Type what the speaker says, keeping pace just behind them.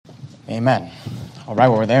Amen. All right,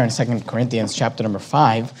 well, we're there in 2 Corinthians chapter number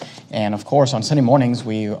 5. And, of course, on Sunday mornings,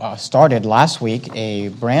 we started last week a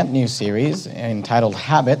brand new series entitled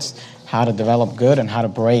Habits, How to Develop Good and How to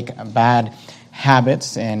Break Bad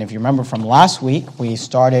Habits. And if you remember from last week, we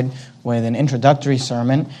started with an introductory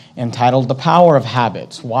sermon entitled The Power of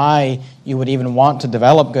Habits, why you would even want to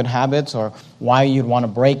develop good habits or why you'd want to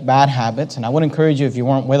break bad habits. And I would encourage you, if you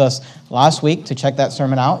weren't with us last week, to check that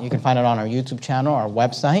sermon out. You can find it on our YouTube channel, our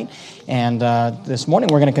website. And this morning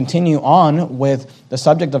we're going to continue on with the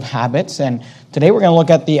subject of habits. And today we're going to look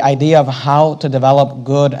at the idea of how to develop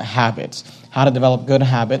good habits. How to develop good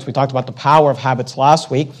habits. We talked about the power of habits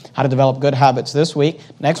last week, how to develop good habits this week.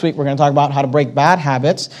 Next week, we're going to talk about how to break bad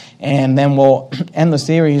habits, and then we'll end the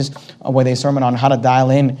series with a sermon on how to dial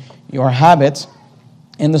in your habits.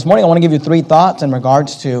 And this morning, I want to give you 3 thoughts in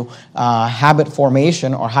regards to habit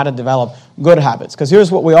formation or how to develop good habits. Because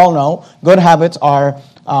here's what we all know. Good habits are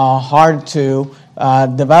hard to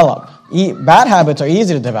develop. Bad habits are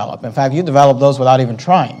easy to develop. In fact, you develop those without even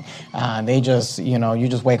trying. You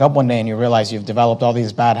just wake up one day and you realize you've developed all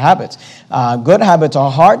these bad habits. Good habits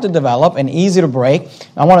are hard to develop and easy to break.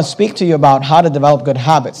 I want to speak to you about how to develop good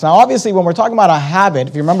habits. Now, obviously, when we're talking about a habit,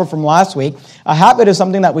 if you remember from last week, a habit is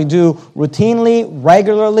something that we do routinely,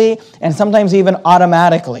 regularly, and sometimes even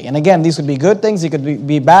automatically. And again, these could be good things, they could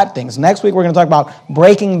be bad things. Next week, we're going to talk about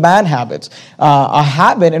breaking bad habits. A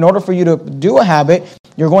habit, in order for you to do a habit,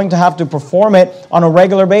 you're going to have to perform it on a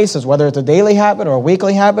regular basis, whether it's a daily habit or a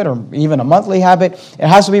weekly habit or even a monthly habit. It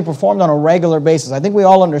has to be performed on a regular basis. I think we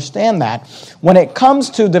all understand that. When it comes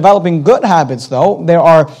to developing good habits, though, there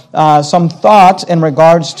are some thoughts in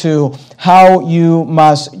regards to how you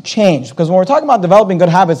must change. Because when we're talking about developing good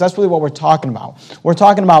habits, that's really what we're talking about. We're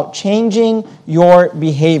talking about changing your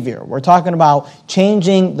behavior. We're talking about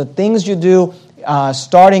changing the things you do,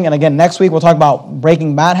 starting, and again, next week we'll talk about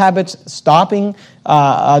breaking bad habits, stopping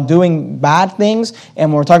doing bad things,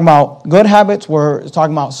 and when we're talking about good habits, we're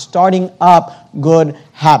talking about starting up good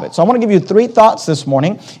habits. So I want to give you 3 thoughts this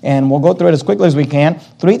morning, and we'll go through it as quickly as we can.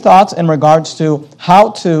 3 thoughts in regards to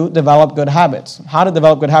how to develop good habits. How to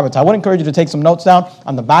develop good habits. I would encourage you to take some notes down.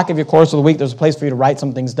 On the back of your course of the week, there's a place for you to write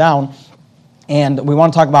some things down. And we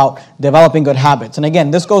want to talk about developing good habits. And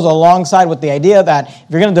again, this goes alongside with the idea that if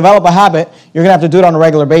you're going to develop a habit, you're going to have to do it on a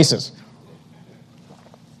regular basis.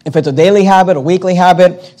 If it's a daily habit, a weekly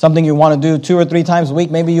habit, something you want to do 2 or 3 times a week,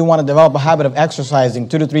 maybe you want to develop a habit of exercising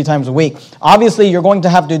 2 to 3 times a week. Obviously, you're going to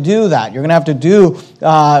have to do that. You're going to have to do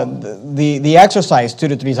the exercise 2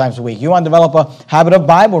 to 3 times a week. You want to develop a habit of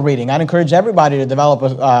Bible reading. I'd encourage everybody to develop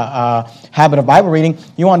a habit of Bible reading.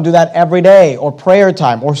 You want to do that every day, or prayer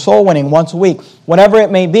time, or soul winning once a week. Whatever it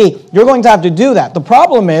may be, you're going to have to do that. The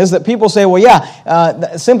problem is that people say,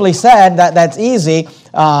 well, simply said, that's easy.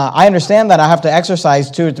 I understand that I have to exercise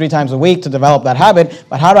 2 or 3 times a week to develop that habit,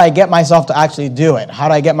 but how do I get myself to actually do it? How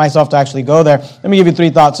do I get myself to actually go there? Let me give you 3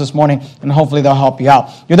 thoughts this morning, and hopefully they'll help you out.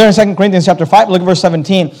 You're there in 2 Corinthians chapter 5, look at verse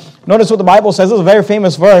 17. Notice what the Bible says. This is a very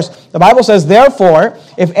famous verse. The Bible says, therefore,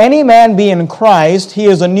 if any man be in Christ, he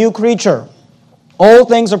is a new creature. Old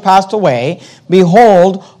things are passed away.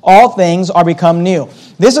 Behold, all things are become new.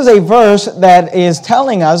 This is a verse that is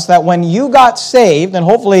telling us that when you got saved, and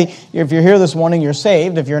hopefully if you're here this morning, you're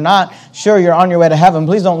saved. If you're not sure you're on your way to heaven,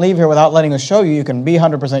 please don't leave here without letting us show you. You can be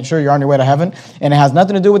 100% sure you're on your way to heaven. And it has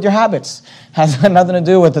nothing to do with your habits. It has nothing to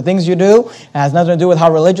do with the things you do. It has nothing to do with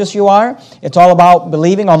how religious you are. It's all about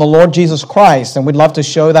believing on the Lord Jesus Christ. And we'd love to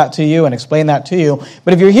show that to you and explain that to you.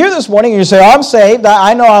 But if you're here this morning and you say, I'm saved,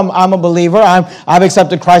 I know I'm a believer, I've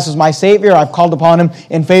accepted Christ as my Savior, I've called upon Him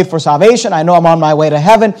in faith for salvation, I know I'm on my way to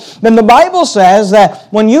heaven, then the Bible says that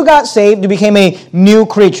when you got saved, you became a new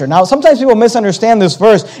creature. Now, sometimes people misunderstand this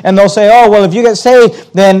verse, and they'll say, oh, well, if you get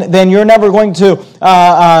saved, then you're never going to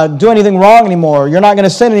do anything wrong anymore. You're not going to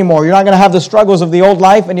sin anymore. You're not going to have the struggles of the old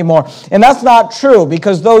life anymore. And that's not true,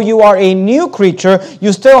 because though you are a new creature,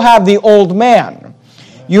 you still have the old man.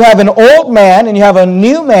 You have an old man and you have a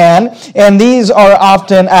new man, and these are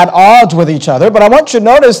often at odds with each other. But I want you to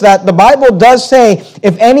notice that the Bible does say,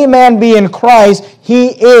 if any man be in Christ,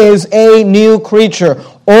 he is a new creature.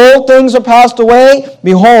 Old things are passed away.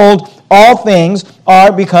 Behold, all things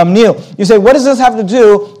are become new. You say, what does this have to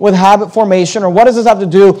do with habit formation, or what does this have to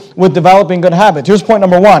do with developing good habits? Here's point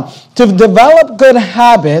number 1. To develop good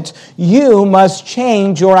habits, you must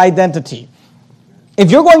change your identity. If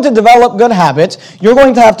you're going to develop good habits, you're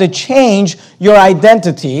going to have to change your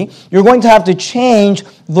identity. You're going to have to change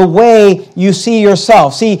the way you see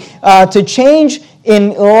yourself. See, to change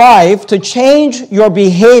in life, to change your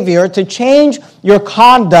behavior, to change your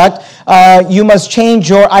conduct, you must change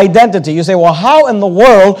your identity. You say, well, how in the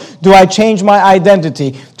world do I change my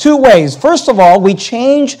identity? Two ways. First of all, we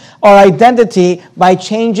change our identity by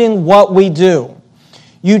changing what we do.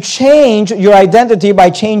 You change your identity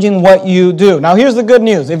by changing what you do. Now, here's the good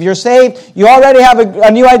news. If you're saved, you already have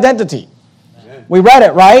a new identity. Amen. We read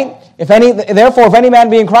it, right? Therefore, if any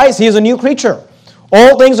man be in Christ, he is a new creature.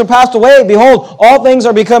 All things are passed away. Behold, all things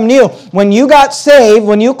are become new. When you got saved,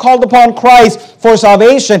 when you called upon Christ for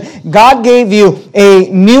salvation, God gave you a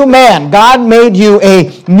new man. God made you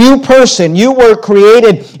a new person. You were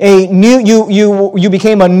created a new, you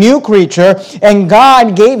became a new creature, and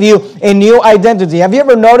God gave you a new identity. Have you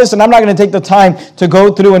ever noticed, and I'm not going to take the time to go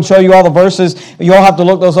through and show you all the verses. You'll have to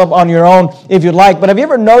look those up on your own if you'd like. But have you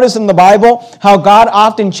ever noticed in the Bible how God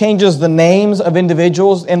often changes the names of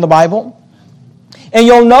individuals in the Bible? And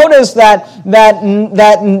you'll notice that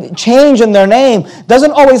change in their name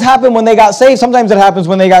doesn't always happen when they got saved. Sometimes it happens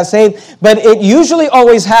when they got saved, but it usually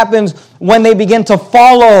always happens when they begin to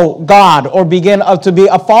follow God or begin to be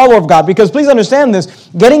a follower of God. Because please understand this,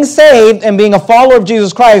 getting saved and being a follower of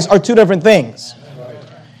Jesus Christ are two different things.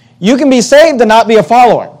 You can be saved and not be a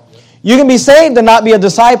follower. You can be saved and not be a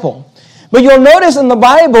disciple. But you'll notice in the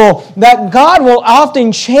Bible that God will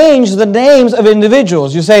often change the names of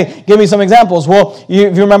individuals. You say, give me some examples. Well,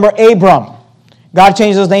 if you remember Abram, God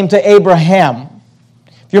changed his name to Abraham.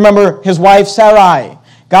 If you remember his wife Sarai,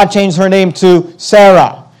 God changed her name to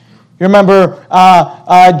Sarah. You remember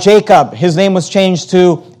Jacob, his name was changed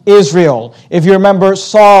to Israel. If you remember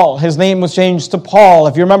Saul, his name was changed to Paul.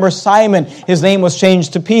 If you remember Simon, his name was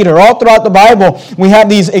changed to Peter. All throughout the Bible, we have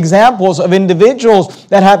these examples of individuals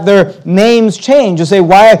that have their names changed. You say,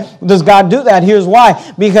 why does God do that? Here's why.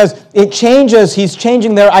 Because it changes, he's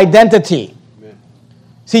changing their identity.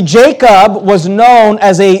 See, Jacob was known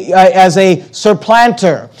as a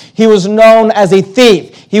supplanter. He was known as a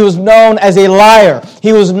thief. He was known as a liar.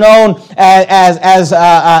 He was known as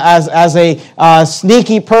a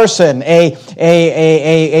sneaky person,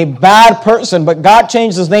 a bad person. But God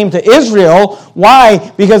changed his name to Israel.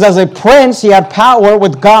 Why? Because as a prince, he had power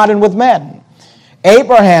with God and with men.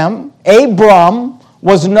 Abram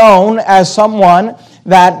was known as someone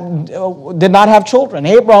that did not have children.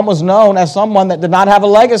 Abram was known as someone that did not have a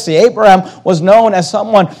legacy. Abraham was known as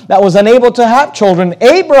someone that was unable to have children.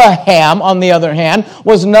 Abraham, on the other hand,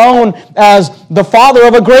 was known as the father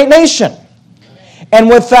of a great nation. And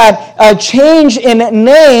with that change in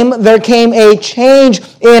name, there came a change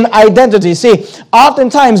in identity. See,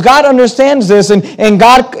 oftentimes God understands this, and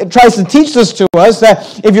God tries to teach this to us,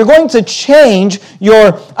 that if you're going to change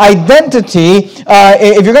your identity,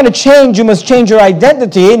 if you're going to change, you must change your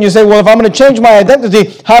identity. And you say, well, if I'm going to change my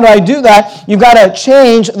identity, how do I do that? You've got to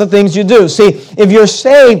change the things you do. See, if you're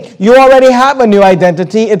saved, you already have a new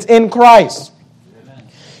identity. It's in Christ.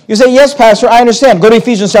 You say, yes, Pastor, I understand. Go to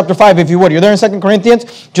Ephesians chapter 5 if you would. You're there in 2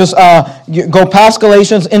 Corinthians. Just go past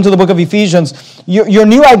Galatians into the book of Ephesians. Your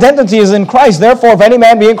new identity is in Christ. Therefore, if any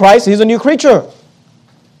man be in Christ, he's a new creature.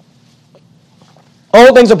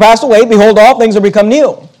 Old things are passed away. Behold, all things are become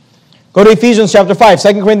new. Go to Ephesians chapter 5,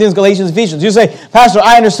 2 Corinthians, Galatians, Ephesians. You say, Pastor,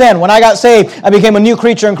 I understand. When I got saved, I became a new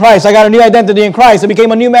creature in Christ. I got a new identity in Christ. I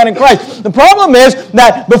became a new man in Christ. The problem is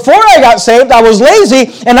that before I got saved, I was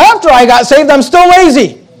lazy, and after I got saved, I'm still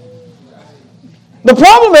lazy. The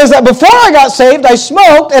problem is that before I got saved, I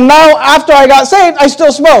smoked, and now after I got saved, I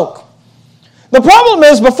still smoke. The problem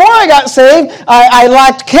is, before I got saved, I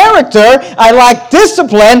lacked character, I lacked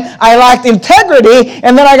discipline, I lacked integrity,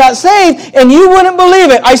 and then I got saved, and you wouldn't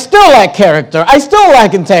believe it. I still lack character, I still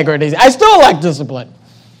lack integrity, I still lack discipline.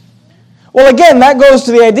 Well, again, that goes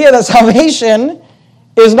to the idea that salvation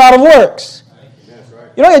is not of works.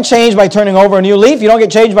 You don't get changed by turning over a new leaf. You don't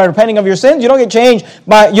get changed by repenting of your sins. You don't get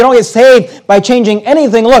saved by changing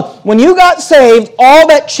anything. Look, when you got saved, all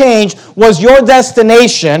that changed was your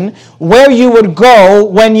destination, where you would go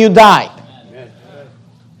when you died.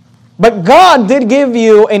 But God did give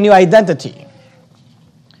you a new identity.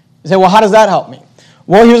 You say, well, how does that help me?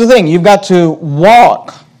 Well, here's the thing. You've got to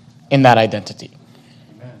walk in that identity.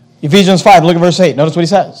 Ephesians 5, look at verse 8. Notice what he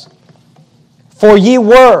says. For ye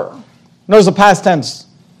were... Notice the past tense.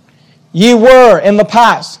 Ye were in the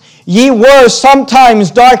past. Ye were sometimes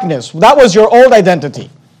darkness. That was your old identity.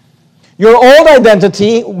 Your old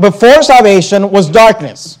identity before salvation was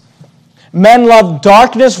darkness. Men loved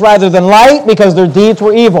darkness rather than light because their deeds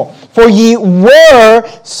were evil. For ye were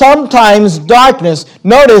sometimes darkness.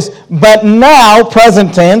 Notice, but now,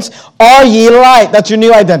 present tense, are ye light. That's your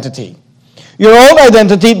new identity. Your old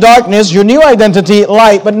identity, darkness. Your new identity,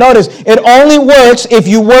 light. But notice, it only works if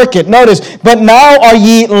you work it. Notice, but now are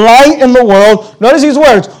ye light in the world. Notice these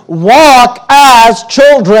words. Walk as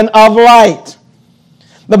children of light.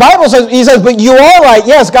 The Bible says, he says, but you are light.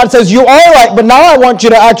 Yes, God says you are light, but now I want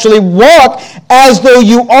you to actually walk as though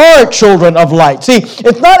you are children of light. See,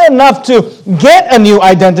 it's not enough to get a new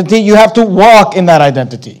identity. You have to walk in that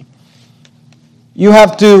identity. You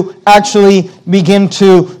have to actually begin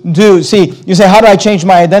to do. See, you say, how do I change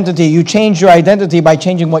my identity? You change your identity by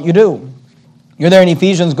changing what you do. You're there in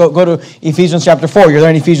Ephesians, go to Ephesians chapter 4. You're there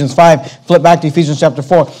in Ephesians 5, flip back to Ephesians chapter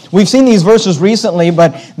 4. We've seen these verses recently,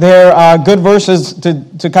 but they're good verses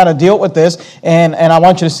to kind of deal with this, and I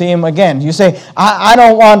want you to see them again. You say, I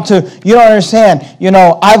don't want to, you don't understand. You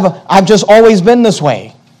know, I've just always been this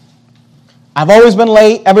way. I've always been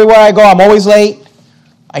late. Everywhere I go, I'm always late.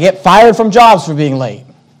 I get fired from jobs for being late.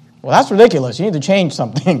 Well, that's ridiculous. You need to change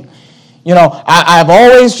something. You know, I've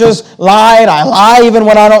always just lied. I lie even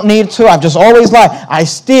when I don't need to. I've just always lied. I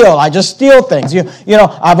just steal things. You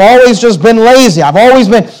know, I've always just been lazy. I've always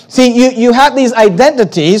been... See, you have these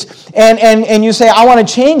identities, and you say, I want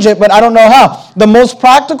to change it, but I don't know how. The most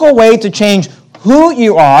practical way to change who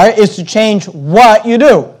you are is to change what you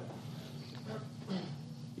do.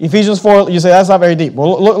 Ephesians 4, you say, that's not very deep.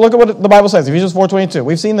 Well, look at what the Bible says. Ephesians 4:22.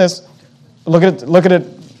 We've seen this. Look at it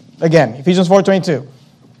again. Ephesians 4:22.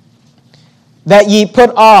 That ye put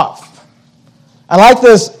off. I like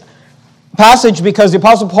this passage because the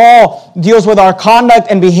Apostle Paul deals with our conduct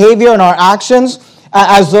and behavior and our actions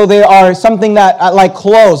as though they are something that, like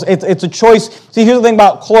clothes. It's a choice. See, here's the thing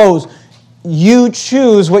about clothes. You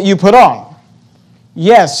choose what you put on.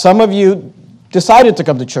 Yes, some of you decided to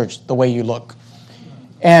come to church the way you look.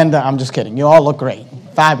 And I'm just kidding. You all look great.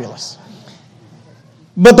 Fabulous.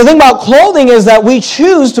 But the thing about clothing is that we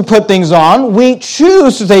choose to put things on. We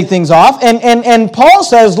choose to take things off. And Paul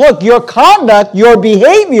says, look, your conduct, your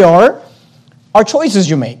behavior are choices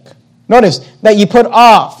you make. Notice that you put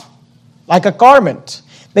off, like a garment,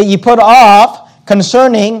 that you put off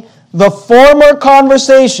concerning the former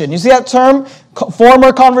conversation. You see that term,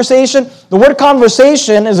 former conversation? The word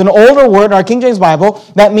conversation is an older word in our King James Bible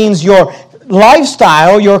that means your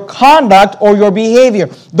lifestyle, your conduct, or your behavior.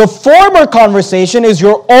 The former conversation is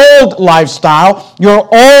your old lifestyle, your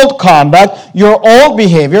old conduct, your old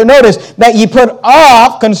behavior. Notice that you put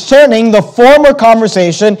off concerning the former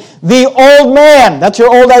conversation the old man. That's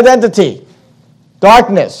your old identity.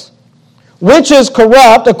 Darkness. Which is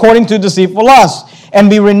corrupt according to deceitful lust. And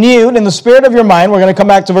be renewed in the spirit of your mind. We're going to come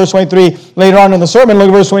back to verse 23 later on in the sermon. Look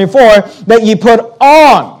at verse 24. That you put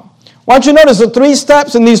on. Why don't you notice the 3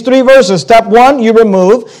 steps in these 3 verses? Step 1, you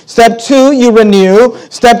remove. Step 2, you renew.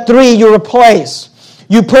 Step 3, you replace.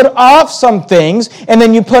 You put off some things, and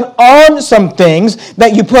then you put on some things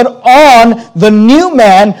that you put on the new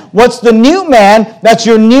man. What's the new man? That's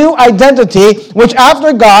your new identity, which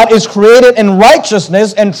after God is created in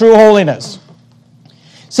righteousness and true holiness.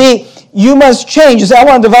 See, you must change. You say, I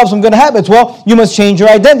want to develop some good habits. Well, you must change your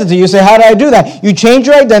identity. You say, how do I do that? You change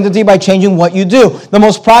your identity by changing what you do. The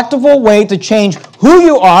most practical way to change who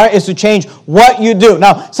you are is to change what you do.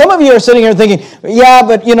 Now, some of you are sitting here thinking, yeah,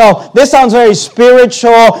 but this sounds very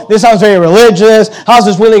spiritual. This sounds very religious. How's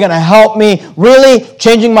this really going to help me? Really?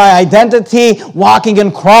 Changing my identity, walking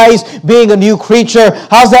in Christ, being a new creature.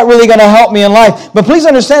 How's that really going to help me in life? But please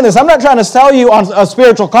understand this. I'm not trying to sell you on a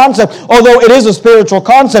spiritual concept, although it is a spiritual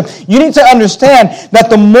concept. You need to understand that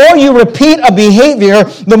the more you repeat a behavior,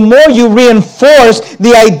 the more you reinforce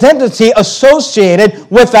the identity associated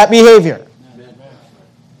with that behavior.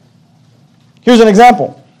 Here's an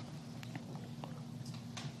example.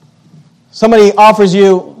 Somebody offers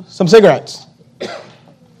you some cigarettes.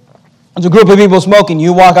 There's a group of people smoking.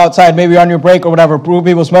 You walk outside, maybe you're on your break or whatever, a group of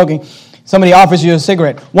people smoking. Somebody offers you a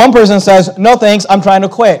cigarette. One person says, no thanks, I'm trying to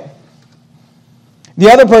quit.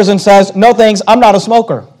 The other person says, no thanks, I'm not a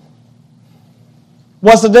smoker.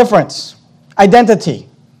 What's the difference? Identity.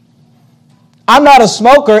 I'm not a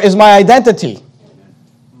smoker is my identity.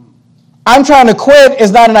 I'm trying to quit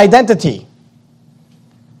is not an identity.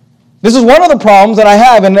 This is one of the problems that I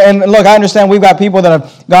have, and look, I understand we've got people that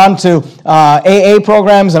have gone to AA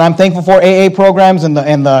programs, and I'm thankful for AA programs and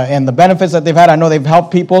the benefits that they've had. I know they've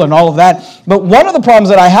helped people and all of that. But one of the problems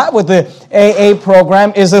that I have with the AA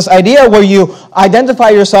program is this idea where you identify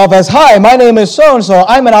yourself as, hi, my name is so-and-so,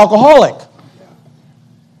 I'm an alcoholic.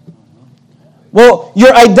 Well,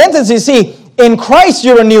 your identity, see, in Christ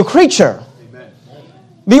you're a new creature. Amen.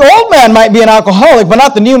 The old man might be an alcoholic, but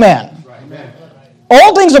not the new man.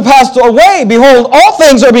 All things are passed away. Behold, all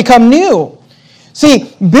things are become new.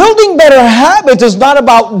 See, building better habits is not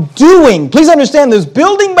about doing. Please understand this.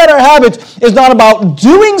 Building better habits is not about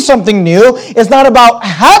doing something new. It's not about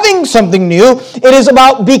having something new. It is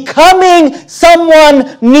about becoming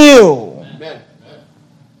someone new. Amen.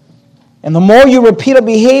 And the more you repeat a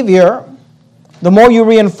behavior, the more you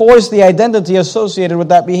reinforce the identity associated with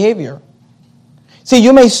that behavior. See,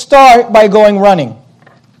 you may start by going running.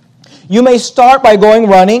 You may start by going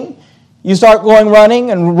running. You start going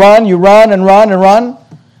running and run, you run and run and run.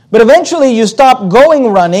 But eventually you stop going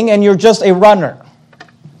running and you're just a runner.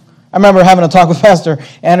 I remember having a talk with Pastor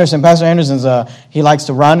Anderson. Pastor Anderson's, he likes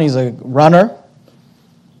to run. He's a runner.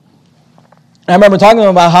 And I remember talking to him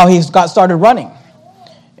about how he got started running.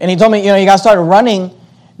 And he told me, he got started running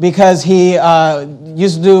because he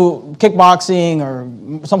used to do kickboxing or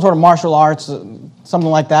some sort of martial arts,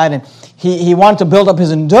 something like that. And he wanted to build up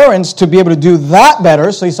his endurance to be able to do that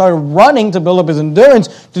better. So he started running to build up his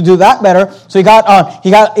endurance to do that better. So he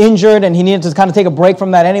got injured and he needed to kind of take a break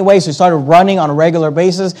from that anyway. So he started running on a regular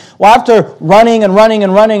basis. Well, after running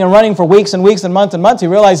for weeks and weeks and months, he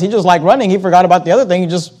realized he just liked running. He forgot about the other thing.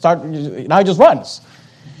 Now he just runs.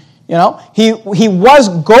 He was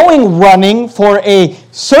going running for a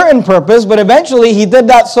certain purpose, but eventually he did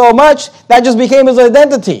that so much that just became his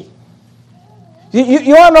identity.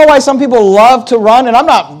 You want to know why some people love to run? And I'm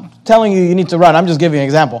not telling you need to run. I'm just giving you an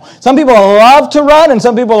example. Some people love to run, and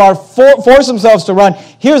some people are force themselves to run.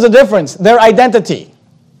 Here's the difference. Their identity.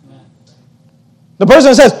 The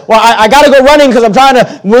person that says, well, I got to go running because I'm trying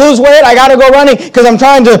to lose weight. I got to go running because I'm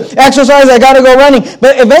trying to exercise. I got to go running.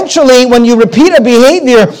 But eventually, when you repeat a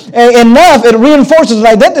behavior enough, it reinforces an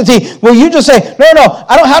identity where you just say, no,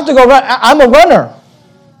 I don't have to go run. I'm a runner.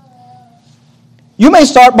 You may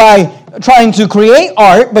start by trying to create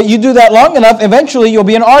art, but you do that long enough, eventually you'll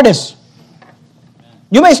be an artist.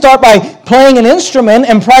 You may start by playing an instrument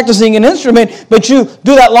and practicing an instrument, but you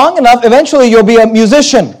do that long enough, eventually you'll be a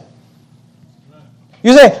musician.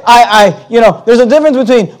 You say, there's a difference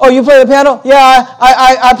between, you play the piano? Yeah,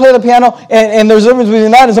 I play the piano, and there's a difference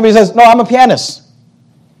between that and somebody says, no, I'm a pianist.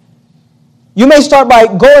 You may start by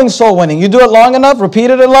going soul winning. You do it long enough, repeat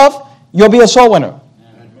it enough, you'll be a soul winner.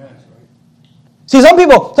 See, some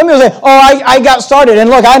people say, I got started. And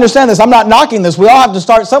look, I understand this. I'm not knocking this. We all have to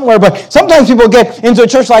start somewhere. But sometimes people get into a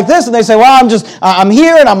church like this and they say, well, I'm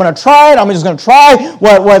here and I'm going to try it. I'm just going to try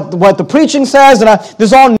what the preaching says. And this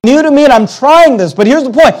is all new to me and I'm trying this. But here's the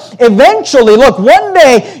point. Eventually, look, one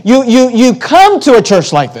day you come to a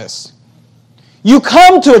church like this. You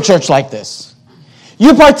come to a church like this.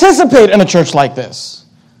 You participate in a church like this.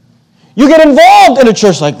 You get involved in a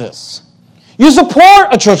church like this. You support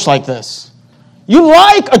a church like this. You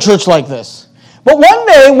like a church like this. But one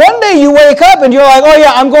day you wake up and you're like, oh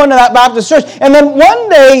yeah, I'm going to that Baptist church. And then one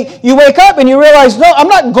day you wake up and you realize, no, I'm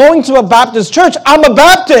not going to a Baptist church. I'm a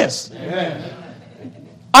Baptist. Amen.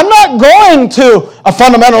 I'm not going to a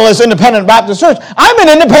fundamentalist independent Baptist church. I'm an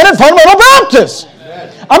independent fundamental Baptist.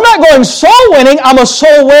 Amen. I'm not going soul winning. I'm a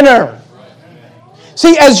soul winner.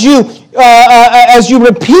 See, as you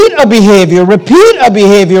repeat a behavior,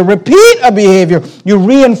 you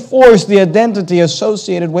reinforce the identity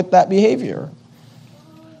associated with that behavior.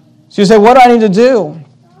 So you say, what do I need to do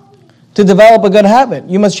to develop a good habit?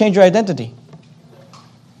 You must change your identity.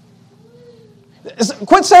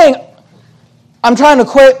 Quit saying, I'm trying to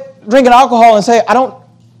quit drinking alcohol and say,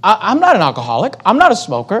 I'm not an alcoholic. I'm not a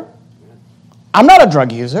smoker. I'm not a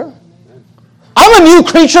drug user. I'm a new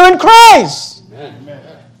creature in Christ.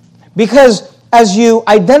 Because as you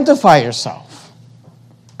identify yourself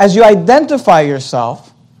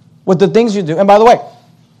with the things you do, and by the way,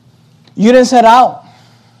 you didn't set out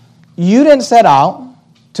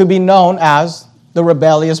to be known as the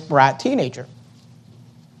rebellious brat teenager.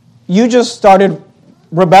 You just started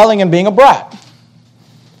rebelling and being a brat.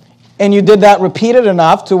 And you did that repeated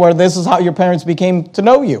enough to where this is how your parents became to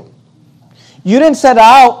know you. You didn't set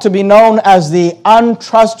out to be known as the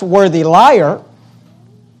untrustworthy liar.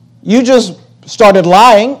 You just started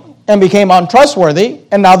lying and became untrustworthy,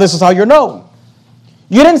 and now this is how you're known.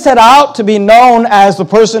 You didn't set out to be known as the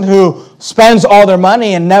person who spends all their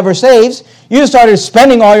money and never saves. You just started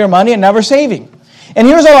spending all your money and never saving. And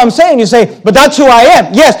here's all I'm saying. You say, but that's who I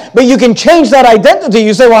am. Yes, but you can change that identity.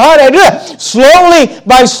 You say, well, how do I do that?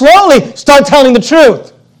 Slowly, start telling the truth.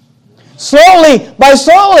 Slowly,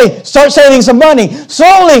 start saving some money.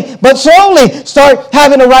 Slowly, start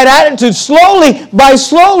having the right attitude. Slowly,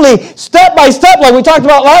 step by step, like we talked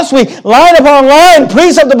about last week, line upon line,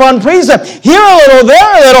 precept upon precept, here a little,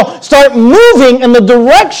 there a little, start moving in the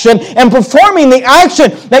direction and performing the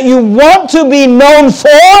action that you want to be known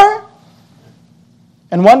for.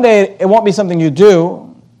 And one day, it won't be something you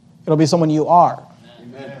do. It'll It'll be someone you are.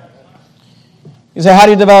 Amen. You say, how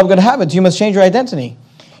do you develop good habits? You must change your identity.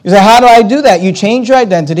 You say, how do I do that? You change your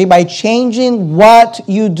identity by changing what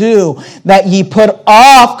you do. That ye put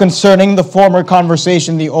off concerning the former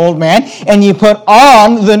conversation, the old man, and ye put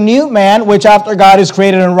on the new man, which after God is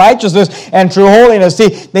created in righteousness and true holiness. See,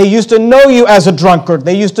 they used to know you as a drunkard.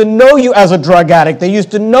 They used to know you as a drug addict. They used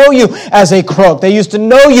to know you as a crook. They used to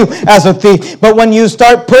know you as a thief. But when you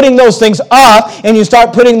start putting those things off and you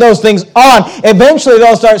start putting those things on, eventually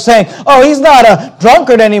they'll start saying, oh, he's not a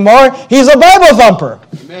drunkard anymore. He's a Bible thumper.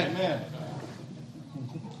 Amen.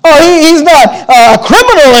 Oh, he's not a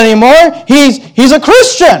criminal anymore. He's a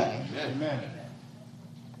Christian. Amen.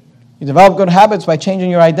 You develop good habits by changing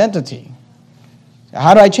your identity.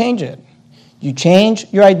 How do I change it? You change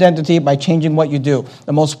your identity by changing what you do.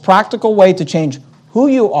 The most practical way to change who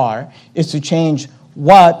you are is to change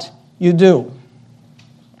what you do.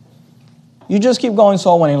 You just keep going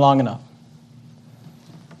soul winning long enough.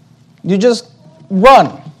 You just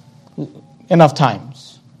run enough times.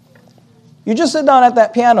 You just sit down at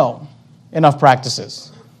that piano enough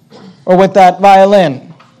practices. Or with that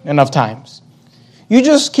violin enough times. You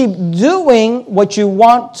just keep doing what you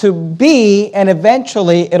want to be, and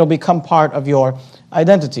eventually it'll become part of your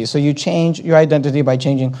identity. So you change your identity by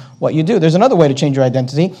changing what you do. There's another way to change your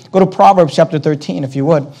identity. Go to Proverbs chapter 13, if you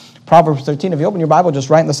would. Proverbs 13, if you open your Bible, just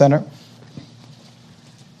right in the center.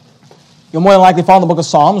 You'll more than likely find the book of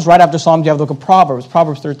Psalms. Right after Psalms, you have the book of Proverbs,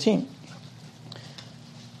 Proverbs 13.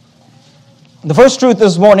 The first truth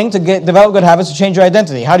this morning to develop good habits is to change your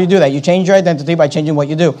identity. How do you do that? You change your identity by changing what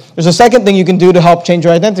you do. There's a second thing you can do to help change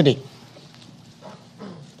your identity.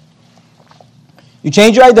 You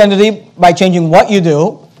change your identity by changing what you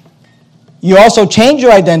do. You also change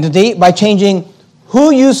your identity by changing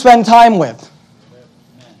who you spend time with.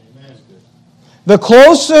 The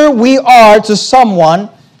closer we are to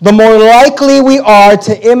someone, the more likely we are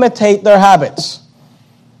to imitate their habits.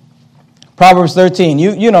 Proverbs 13.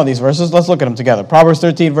 You know these verses. Let's look at them together. Proverbs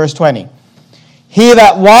 13, verse 20. He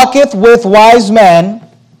that walketh with wise men,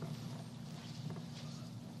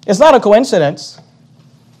 it's not a coincidence.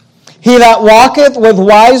 He that walketh with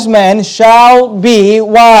wise men shall be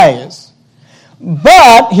wise.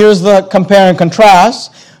 But, here's the compare and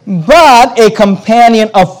contrast, but a companion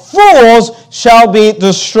of fools shall be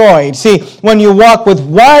destroyed. See, when you walk with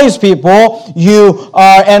wise people, you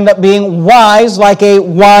end up being wise like a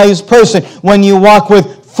wise person. When you walk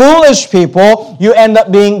with foolish people, you end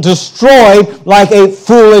up being destroyed like a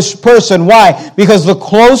foolish person. Why? Because the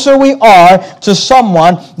closer we are to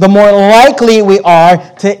someone, the more likely we are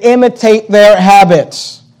to imitate their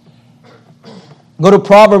habits. Go to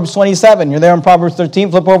Proverbs 27. You're there in Proverbs 13.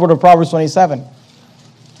 Flip over to Proverbs 27.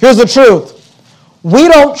 Here's the truth. We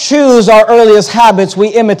don't choose our earliest habits, we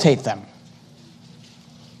imitate them.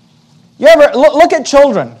 You ever look at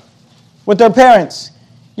children with their parents?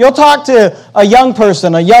 You'll talk to a young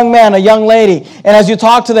person, a young man, a young lady, and as you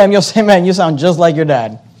talk to them, you'll say, man, you sound just like your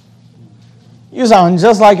dad. You sound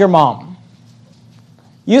just like your mom.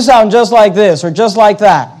 You sound just like this or just like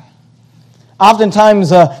that. Oftentimes,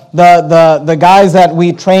 the guys that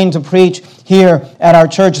we train to preach here at our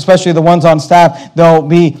church, especially the ones on staff, they'll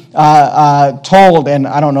be told, and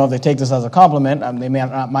I don't know if they take this as a compliment. They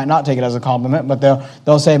might not take it as a compliment, but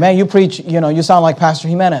they'll say, "Man, you preach. You sound like Pastor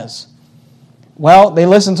Jimenez." Well, they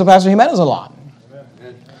listen to Pastor Jimenez a lot.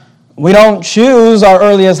 We don't choose our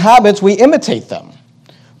earliest habits; we imitate them.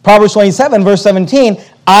 Proverbs 27, verse 17: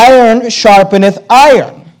 "Iron sharpeneth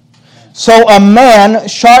iron. So a man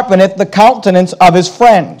sharpeneth the countenance of his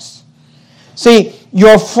friends." See,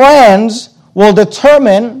 your friends will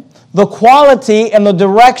determine the quality and the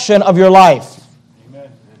direction of your life. Amen.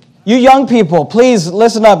 You young people, please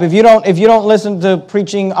listen up. If you don't listen to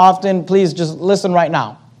preaching often, please just listen right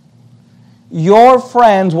now. Your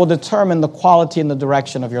friends will determine the quality and the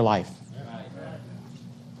direction of your life. Amen.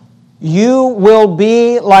 You will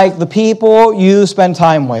be like the people you spend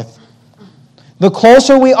time with. The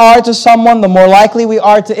closer we are to someone, the more likely we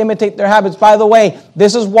are to imitate their habits. By the way,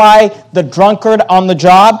 this is why the drunkard on the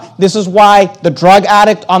job, this is why the drug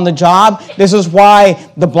addict on the job, this is why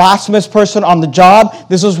the blasphemous person on the job,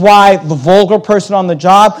 this is why the vulgar person on the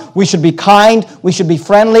job, we should be kind, we should be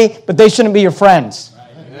friendly, but they shouldn't be your friends.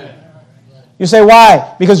 Amen. You say,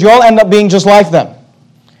 why? Because you'll end up being just like them.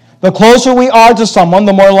 The closer we are to someone,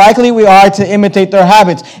 the more likely we are to imitate their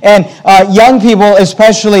habits. And young people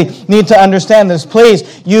especially need to understand this.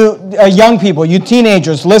 Please, you young people, you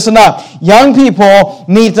teenagers, listen up. Young people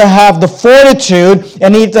need to have the fortitude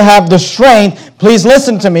and need to have the strength Please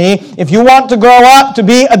listen to me. If you want to grow up to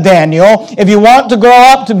be a Daniel, if you want to grow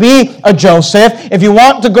up to be a Joseph, if you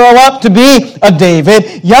want to grow up to be a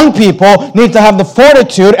David, young people need to have the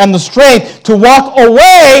fortitude and the strength to walk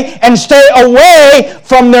away and stay away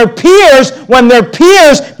from their peers when their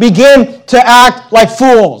peers begin to act like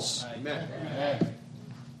fools.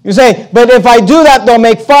 You say, but if I do that, they'll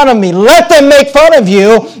make fun of me. Let them make fun of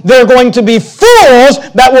you. They're going to be fools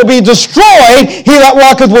that will be destroyed. He that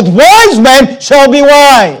walketh with wise men shall be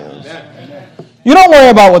wise. Amen. You don't worry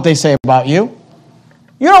about what they say about you.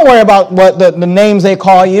 You don't worry about what the names they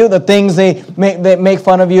call you, the things they make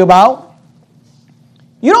fun of you about.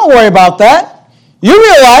 You don't worry about that. You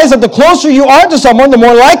realize that the closer you are to someone, the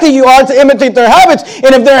more likely you are to imitate their habits.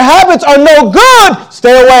 And if their habits are no good,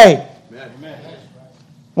 stay away.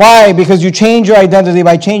 Why? Because you change your identity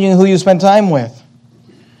by changing who you spend time with.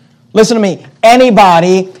 Listen to me.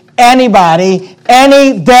 Anybody, any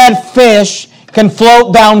dead fish can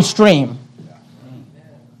float downstream.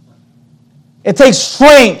 It takes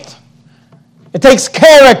strength. It takes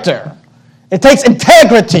character. It takes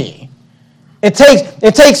integrity. It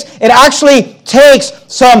actually takes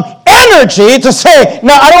some energy to say,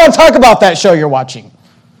 no, I don't want to talk about that show you're watching.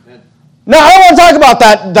 No, I don't want to talk about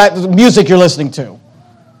that music you're listening to.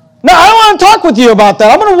 No, I don't want to talk with you about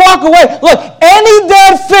that. I'm going to walk away. Look, any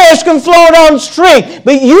dead fish can float downstream.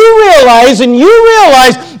 But you realize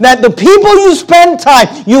that the people you spend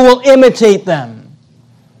time, you will imitate them.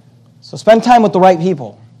 So spend time with the right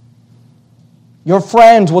people. Your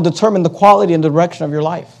friends will determine the quality and the direction of your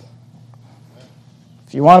life.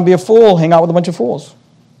 If you want to be a fool, hang out with a bunch of fools.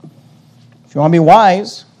 If you want to be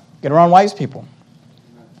wise, get around wise people.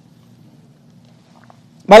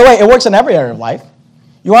 By the way, it works in every area of life.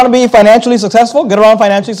 You want to be financially successful? Get around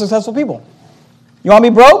financially successful people. You want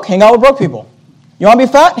to be broke? Hang out with broke people. You want to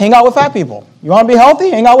be fat? Hang out with fat people. You want to be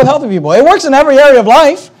healthy? Hang out with healthy people. It works in every area of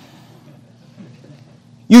life.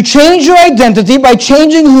 You change your identity by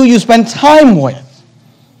changing who you spend time with.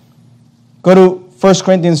 Go to 1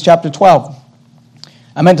 Corinthians chapter 12.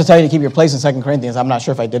 I meant to tell you to keep your place in 2 Corinthians. I'm not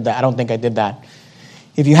sure if I did that. I don't think I did that.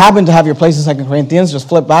 If you happen to have your place in 2 Corinthians, just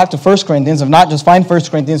flip back to 1 Corinthians. If not, just find 1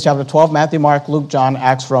 Corinthians chapter 12, Matthew, Mark, Luke, John,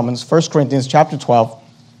 Acts, Romans, 1 Corinthians chapter 12.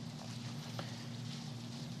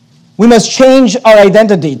 We must change our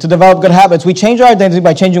identity to develop good habits. We change our identity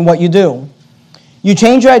by changing what you do. You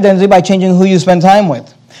change your identity by changing who you spend time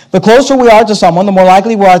with. The closer we are to someone, the more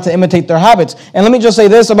likely we are to imitate their habits. And let me just say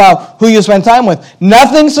this about who you spend time with.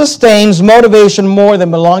 Nothing sustains motivation more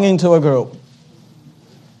than belonging to a group.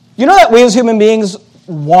 You know that we as human beings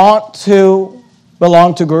want to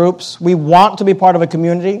belong to groups. We want to be part of a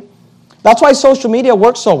community. That's why social media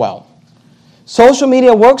works so well. Social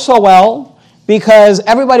media works so well because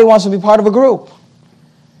everybody wants to be part of a group.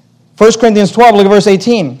 1 Corinthians 12, look at verse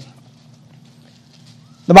 18.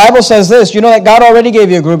 The Bible says this, you know that God already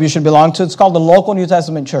gave you a group you should belong to. It's called the local New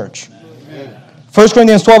Testament church. Amen. 1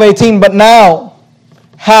 Corinthians 12, 18, but now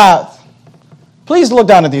hath. Please look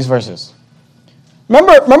down at these verses.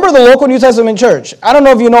 Remember the local New Testament church. I don't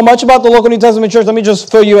know if you know much about the local New Testament church. Let me just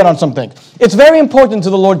fill you in on something. It's very important to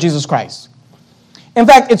the Lord Jesus Christ. In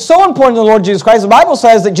fact, it's so important to the Lord Jesus Christ. The Bible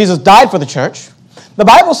says that Jesus died for the church. The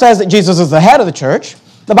Bible says that Jesus is the head of the church.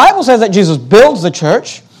 The Bible says that Jesus builds the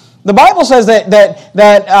church. The Bible says that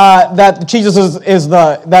Jesus is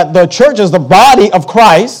the church is the body of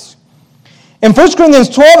Christ. In 1 Corinthians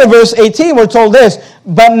 12 and verse 18, we're told this,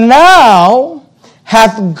 but now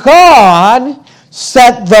hath God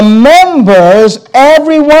set the members,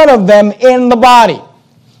 every one of them, in the body.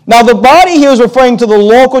 Now, the body here is referring to the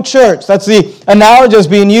local church. That's the analogy that's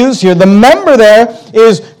being used here. The member there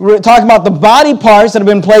is talking about the body parts that have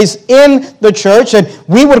been placed in the church, and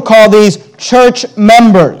we would call these church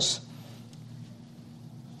members.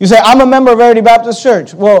 You say, I'm a member of Verity Baptist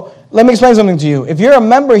Church. Well, let me explain something to you. If you're a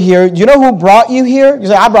member here, you know who brought you here? You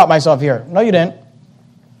say, I brought myself here. No, you didn't.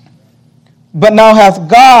 But now hath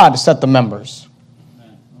God set the members,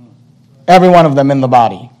 every one of them in the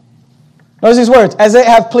body. Notice these words, as it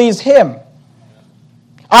hath pleased him.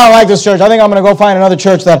 I don't like this church. I think I'm going to go find another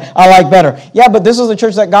church that I like better. Yeah, but this is the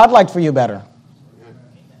church that God liked for you better.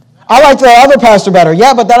 I like that other pastor better.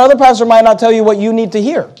 Yeah, but that other pastor might not tell you what you need to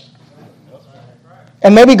hear.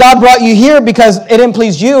 And maybe God brought you here because it didn't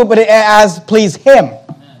please you, but it has pleased him.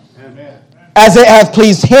 As it hath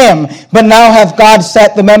pleased him, but now hath God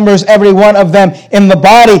set the members, every one of them, in the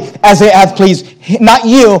body, as it hath pleased him, not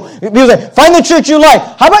you. People say, find the church you like.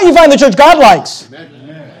 How about you find the church God likes?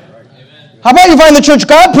 Amen. How about you find the church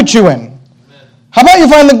God put you in? How about you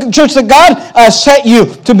find the church that God set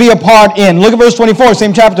you to be a part in? Look at verse 24,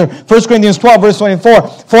 same chapter, 1 Corinthians 12, verse 24.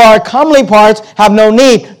 For our comely parts have no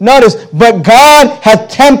need. Notice, but God hath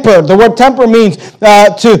tempered. The word temper means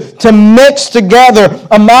to mix together,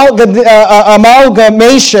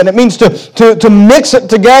 amalgamation. It means to mix it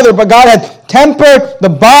together. But God hath tempered the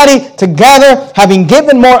body together, having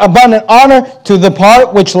given more abundant honor to the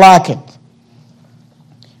part which lacketh.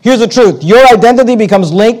 Here's the truth. Your identity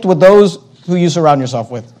becomes linked with those who you surround yourself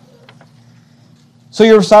with.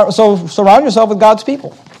 So surround yourself with God's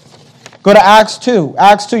people. Go to Acts 2.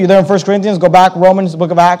 Acts 2. You're there in 1 Corinthians. Go back, Romans, the book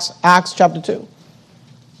of Acts. Acts chapter 2.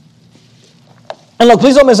 And look,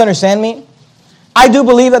 please don't misunderstand me. I do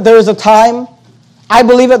believe that there is a time. I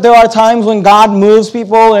believe that there are times when God moves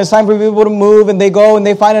people, and it's time for people to move, and they go and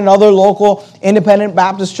they find another local independent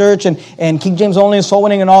Baptist church and King James only and soul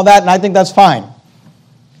winning and all that, and I think that's fine.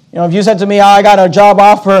 You know, if you said to me, I got a job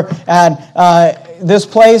offer at this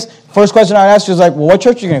place, first question I'd ask you is like, well, what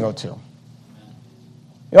church are you going to go to?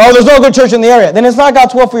 Oh, there's no good church in the area. Then it's not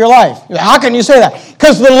God's will for your life. Like, how can you say that?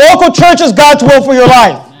 Because the local church is God's will for your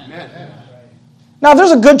life. Now, if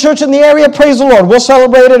there's a good church in the area, praise the Lord. We'll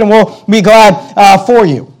celebrate it and we'll be glad for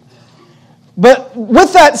you. But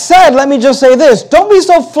with that said, let me just say this. Don't be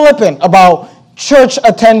so flippant about church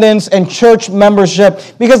attendance and church membership,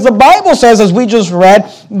 because the Bible says, as we just read,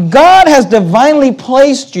 God has divinely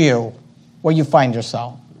placed you where you find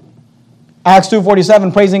yourself. Acts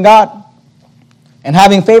 2:47, praising God and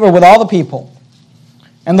having favor with all the people.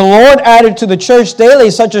 And the Lord added to the church daily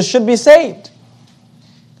such as should be saved.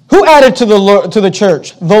 Who added to the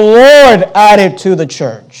church? The Lord added to the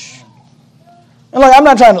church. And look, I'm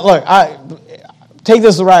not trying to, look, take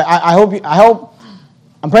this right. I hope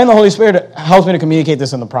I'm praying the Holy Spirit helps me to communicate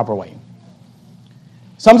this in the proper way.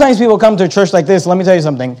 Sometimes people come to a church like this. Let me tell you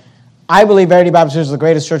something. I believe Verity Baptist Church is the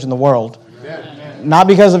greatest church in the world. Amen. Not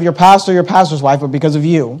because of your pastor or your pastor's wife, but because of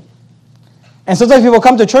you. And sometimes people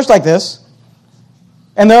come to a church like this,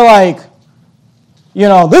 and they're like, you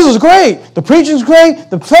know, this is great. The preaching's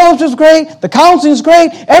great. The fellowship's great. The counseling's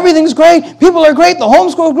great. Everything's great. People are great. The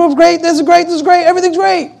homeschool group's great. This is great. This is great. Everything's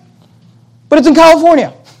great. But it's in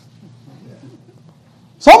California.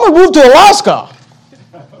 So I'm going to move to Alaska.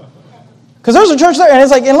 Because there's a church there, and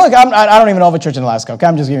it's like, and look, I don't even know of a church in Alaska, okay?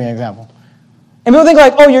 I'm just giving you an example. And people think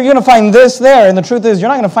like, oh, you're going to find this there, and the truth is, you're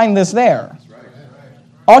not going to find this there.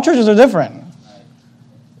 All churches are different.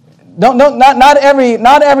 Not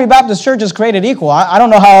every Baptist church is created equal. I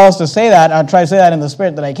don't know how else to say that. I'll try to say that in the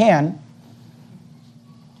spirit that I can.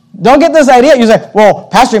 Don't get this idea. You say, well,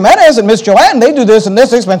 Pastor Jimenez and Miss Joanne, they do this and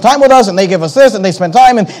this. They spend time with us, and they give us this, and they spend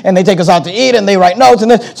time, and they take us out to eat, and they write notes,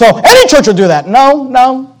 and this. So any church will do that.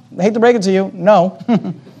 No. I hate to break it to you. No.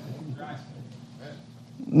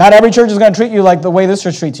 Not every church is going to treat you like the way this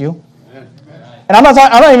church treats you. And I'm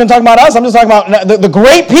not even talking about us. I'm just talking about the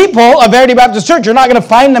great people of Verity Baptist Church. You're not going to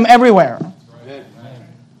find them everywhere.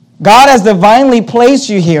 God has divinely placed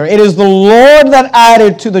you here. It is the Lord that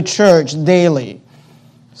added to the church daily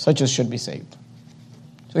such as should be saved.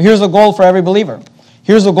 So here's the goal for every believer.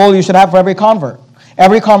 Here's the goal you should have for every convert.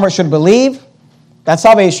 Every convert should believe, that's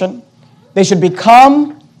salvation. They should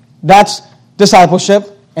become, that's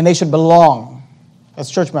discipleship. And they should belong, that's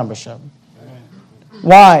church membership.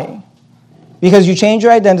 Why? Because you change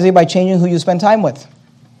your identity by changing who you spend time with.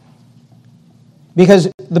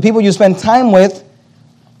 Because the people you spend time with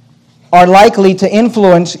are likely to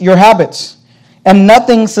influence your habits. And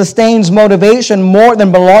nothing sustains motivation more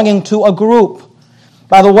than belonging to a group.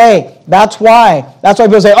 By the way, that's why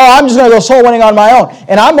people say, oh, I'm just going to go soul winning on my own.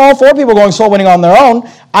 And I'm all for people going soul winning on their own.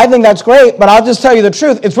 I think that's great, but I'll just tell you the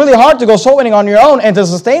truth. It's really hard to go soul winning on your own and to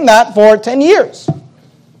sustain that for 10 years.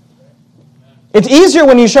 It's easier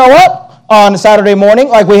when you show up on Saturday morning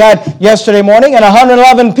like we had yesterday morning and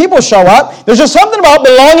 111 people show up. There's just something about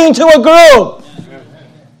belonging to a group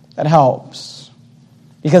that helps.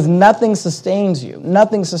 Because nothing sustains you.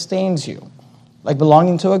 Nothing sustains you like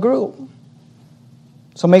belonging to a group.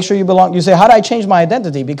 So make sure you belong. You say, how do I change my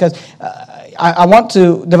identity? Because I want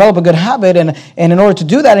to develop a good habit, and in order to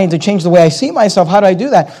do that, I need to change the way I see myself. How do I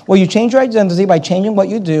do that? Well, you change your identity by changing what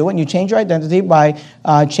you do, and you change your identity by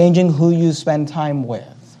changing who you spend time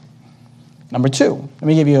with. Number 2, let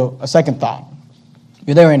me give you a second thought.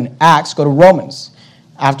 You're there in Acts, go to Romans.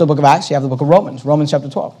 After the book of Acts, you have the book of Romans, Romans chapter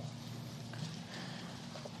 12.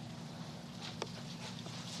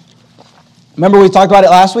 Remember we talked about it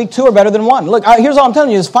last week? 2 are better than 1. Look, here's all I'm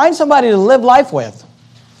telling you is find somebody to live life with.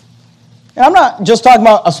 And I'm not just talking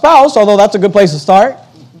about a spouse, although that's a good place to start.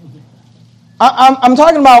 I'm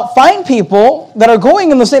talking about find people that are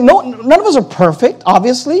going in the same... none of us are perfect,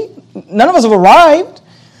 obviously. None of us have arrived.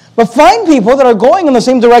 But find people that are going in the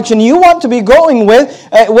same direction you want to be going with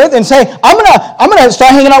and say, I'm gonna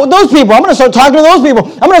start hanging out with those people. I'm gonna start talking to those people.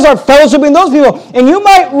 I'm gonna start fellowshipping with those people. And you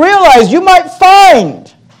might realize, you might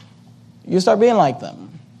find, you start being like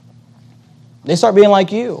them. They start being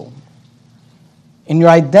like you. And your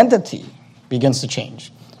identity begins to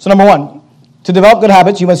change. So number one, to develop good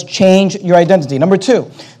habits, you must change your identity. Number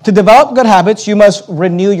two, to develop good habits, you must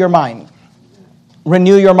renew your mind.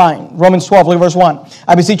 Renew your mind. Romans 12, look at verse 1.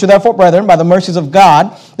 I beseech you therefore, brethren, by the mercies of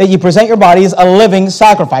God, that ye present your bodies a living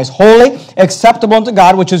sacrifice, holy, acceptable unto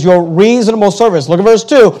God, which is your reasonable service. Look at verse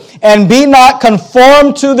 2. And be not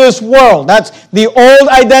conformed to this world. That's the old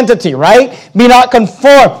identity, right? Be not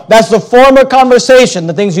conformed. That's the former conversation,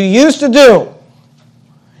 the things you used to do.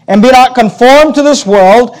 And be not conformed to this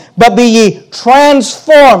world, but be ye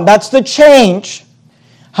transformed. That's the change.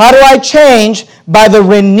 How do I change? By the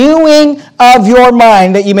renewing of your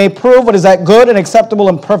mind, that you may prove what is that good and acceptable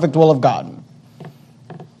and perfect will of God.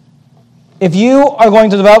 If you are going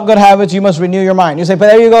to develop good habits, you must renew your mind. You say, but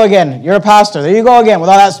there you go again. You're a pastor. There you go again with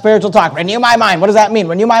all that spiritual talk. Renew my mind. What does that mean?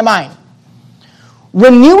 Renew my mind.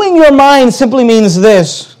 Renewing your mind simply means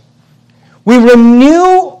this. We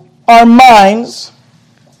renew our minds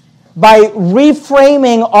by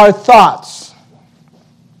reframing our thoughts.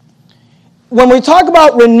 When we talk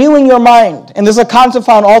about renewing your mind, and this is a concept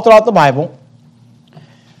found all throughout the Bible,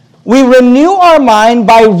 we renew our mind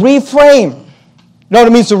by reframe. You know what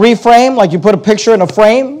it means to reframe? Like you put a picture in a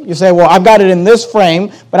frame. You say, well, I've got it in this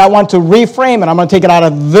frame, but I want to reframe it. I'm going to take it out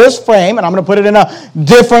of this frame, and I'm going to put it in a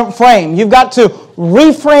different frame. You've got to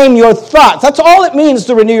reframe your thoughts. That's all it means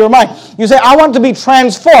to renew your mind. You say, I want to be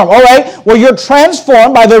transformed. All right, well, you're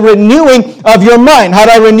transformed by the renewing of your mind. How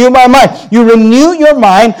do I renew my mind? You renew your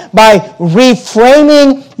mind by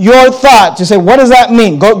reframing your thoughts. You say, what does that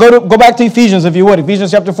mean? Go back to Ephesians, if you would.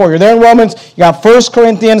 Ephesians chapter 4. You're there in Romans. You got 1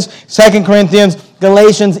 Corinthians, 2 Corinthians,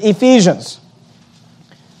 Galatians, Ephesians.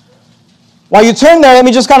 While you turn there, let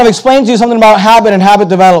me just kind of explain to you something about habit and habit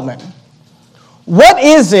development. What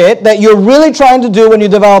is it that you're really trying to do when you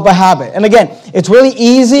develop a habit? And again, it's really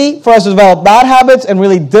easy for us to develop bad habits and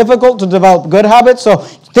really difficult to develop good habits. So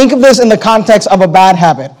think of this in the context of a bad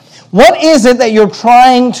habit. What is it that you're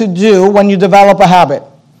trying to do when you develop a habit?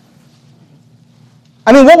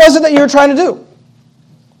 I mean, what was it that you were trying to do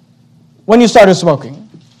when you started smoking?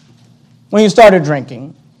 When you started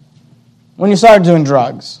drinking? When you started doing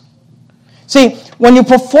drugs? See, when you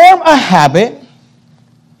perform a habit,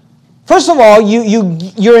 first of all,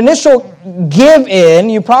 your initial give in,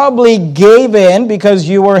 you probably gave in because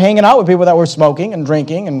you were hanging out with people that were smoking and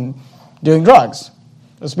drinking and doing drugs.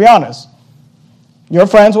 Let's be honest. Your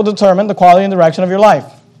friends will determine the quality and direction of your life.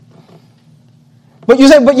 But you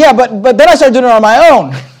say, but then I started doing it on my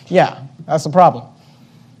own. Yeah, that's the problem.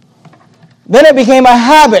 Then it became a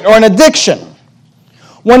habit or an addiction.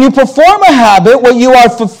 When you perform a habit, what you are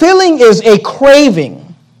fulfilling is a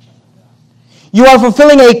craving. You are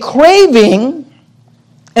fulfilling a craving,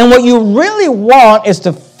 and what you really want is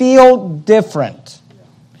to feel different.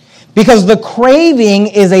 Because the craving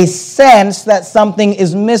is a sense that something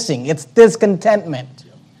is missing. It's discontentment.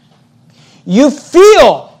 You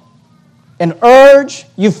feel an urge,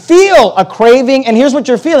 you feel a craving, and here's what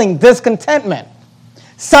you're feeling, discontentment.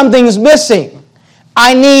 Something's missing.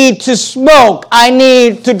 I need to smoke. I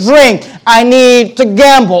need to drink. I need to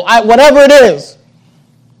gamble. Whatever it is.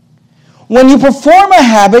 When you perform a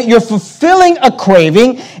habit, you're fulfilling a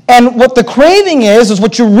craving, and what the craving is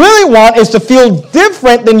what you really want is to feel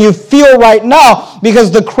different than you feel right now, because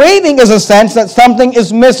the craving is a sense that something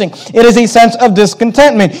is missing. It is a sense of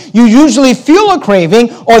discontentment. You usually feel a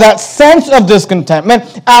craving or that sense of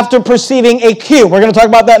discontentment after perceiving a cue. We're going to talk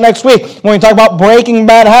about that next week when we talk about breaking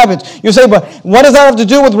bad habits. You say, but what does that have to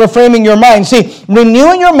do with reframing your mind? See,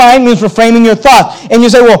 renewing your mind means reframing your thoughts. And you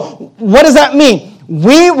say, well, what does that mean?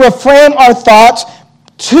 We reframe our thoughts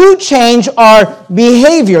to change our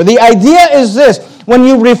behavior. The idea is this. When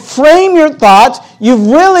you reframe your thoughts, you've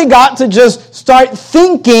really got to just start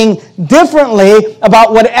thinking differently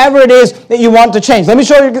about whatever it is that you want to change. Let me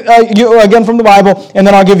show you again from the Bible, and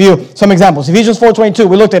then I'll give you some examples. Ephesians 4:22,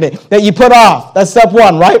 we looked at it. That you put off, that's step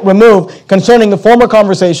one, right? Remove, concerning the former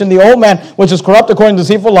conversation, the old man, which is corrupt according to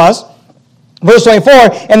deceitful lust. Verse 24,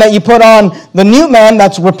 and that you put on the new man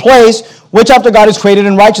that's replaced, which after God is created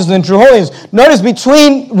in righteousness and true holiness. Notice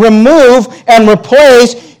between remove and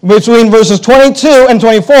replace, between verses 22 and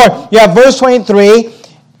 24, you have verse 23,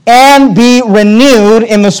 and be renewed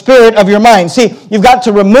in the spirit of your mind. See, you've got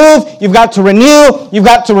to remove, you've got to renew, you've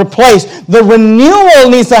got to replace. The renewal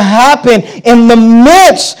needs to happen in the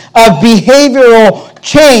midst of behavioral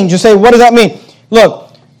change. You say, what does that mean? Look,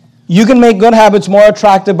 You can make good habits more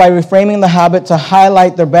attractive by reframing the habit to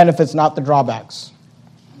highlight their benefits, not the drawbacks.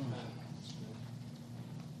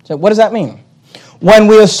 So what does that mean? When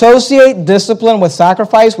we associate discipline with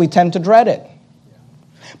sacrifice, we tend to dread it.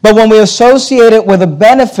 But when we associate it with a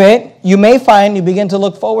benefit, you may find you begin to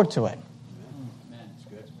look forward to it.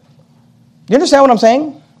 You understand what I'm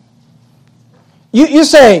saying? You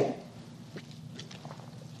say,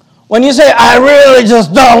 when you say, I really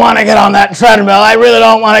just don't want to get on that treadmill, I really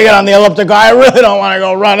don't want to get on the elliptical, I really don't want to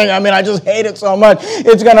go running, I just hate it so much,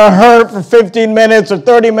 it's going to hurt for 15 minutes or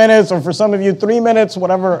 30 minutes, or for some of you 3 minutes,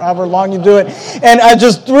 however long you do it, and I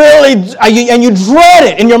just really, and you dread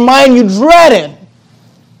it, in your mind you dread it.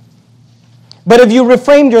 But if you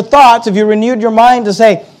reframed your thoughts, if you renewed your mind to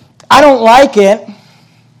say, I don't like it,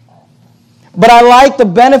 but I like the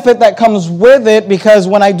benefit that comes with it, because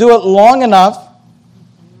when I do it long enough,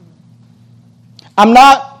 I'm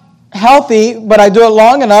not healthy, but I do it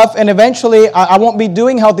long enough, and eventually I won't be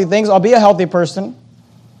doing healthy things. I'll be a healthy person.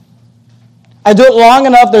 I do it long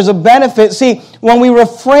enough, there's a benefit. See, when we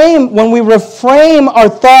reframe our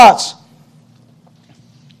thoughts,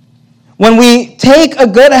 when we take a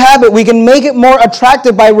good habit, we can make it more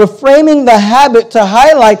attractive by reframing the habit to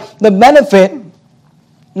highlight the benefit,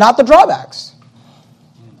 not the drawbacks.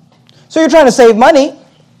 So you're trying to save money,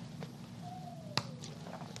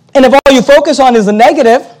 and if all you focus on is the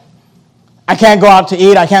negative, I can't go out to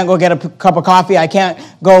eat, I can't go get a cup of coffee, I can't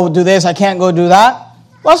go do this, I can't go do that.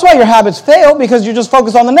 Well, that's why your habits fail, because you just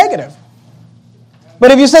focus on the negative.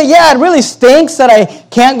 But if you say, yeah, it really stinks that I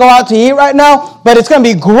can't go out to eat right now, but it's going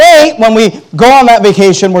to be great when we go on that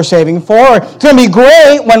vacation we're saving for, or it's going to be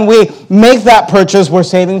great when we make that purchase we're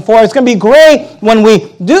saving for, it's going to be great when we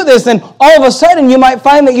do this, then all of a sudden you might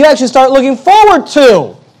find that you actually start looking forward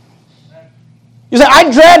to. You say,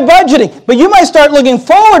 I dread budgeting, but you might start looking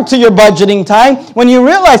forward to your budgeting time when you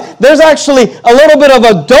realize there's actually a little bit of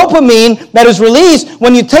a dopamine that is released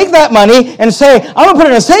when you take that money and say, I'm going to put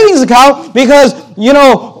it in a savings account because, we're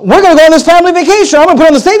going to go on this family vacation. I'm going to put it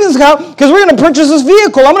in the savings account because we're going to purchase this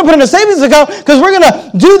vehicle. I'm going to put it in a savings account because we're going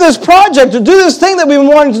to do this project or do this thing that we've been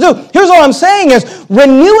wanting to do. Here's what I'm saying is,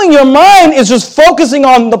 renewing your mind is just focusing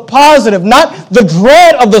on the positive, not the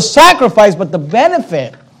dread of the sacrifice, but the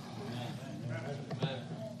benefit.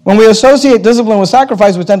 When we associate discipline with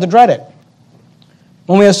sacrifice, we tend to dread it.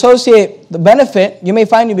 When we associate the benefit, you may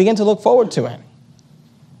find you begin to look forward to it.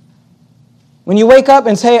 When you wake up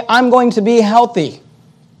and say, I'm going to be healthy,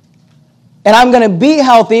 and I'm going to be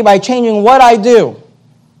healthy by changing what I do.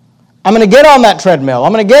 I'm going to get on that treadmill.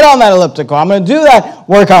 I'm going to get on that elliptical. I'm going to do that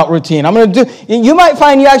workout routine. You might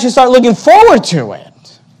find you actually start looking forward to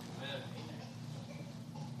it.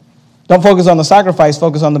 Don't focus on the sacrifice,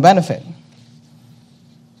 focus on the benefit.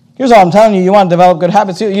 Here's all I'm telling you. You want to develop good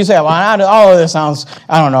habits. You say, well, this sounds,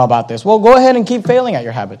 I don't know about this. Well, go ahead and keep failing at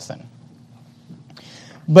your habits then.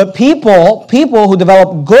 But people who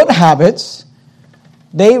develop good habits,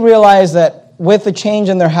 they realize that with the change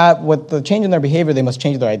in their behavior, they must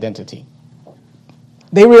change their identity.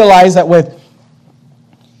 They realize that with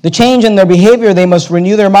the change in their behavior, they must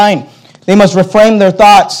renew their mind. They must reframe their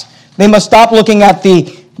thoughts. They must stop looking at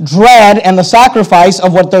the dread and the sacrifice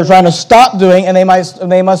of what they're trying to stop doing, and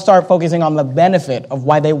they must start focusing on the benefit of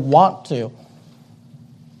why they want to.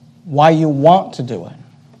 Why you want to do it.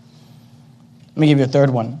 Let me give you a third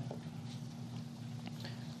one.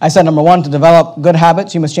 I said, number 1, to develop good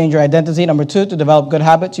habits, you must change your identity. Number 2, to develop good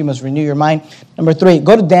habits, you must renew your mind. Number 3,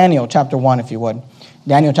 go to Daniel chapter 1, if you would.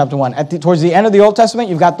 Daniel chapter 1. Towards the end of the Old Testament,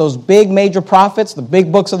 you've got those big major prophets, the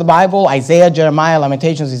big books of the Bible, Isaiah, Jeremiah,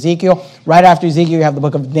 Lamentations, Ezekiel. Right after Ezekiel, you have the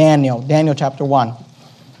book of Daniel. Daniel chapter 1.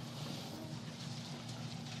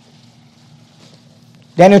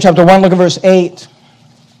 Daniel chapter 1, look at verse 8.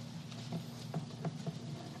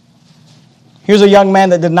 Here's a young man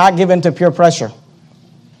that did not give in to peer pressure.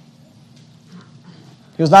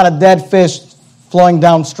 He was not a dead fish flowing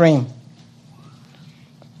downstream.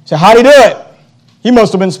 So how did he do it? He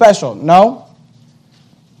must have been special. No.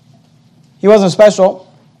 He wasn't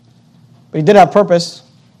special, but he did have purpose.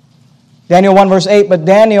 Daniel 1 verse 8, but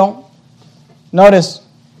Daniel, notice,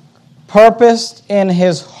 purposed in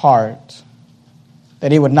his heart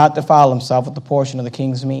that he would not defile himself with the portion of the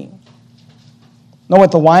king's meat, nor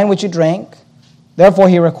with the wine which he drank. Therefore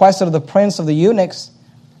he requested of the prince of the eunuchs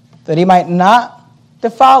that he might not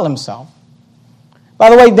defile himself. By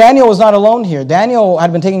the way, Daniel was not alone here. Daniel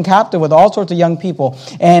had been taken captive with all sorts of young people,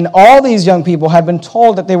 and all these young people had been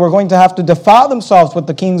told that they were going to have to defile themselves with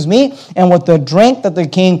the king's meat and with the drink that the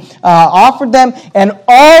king offered them, and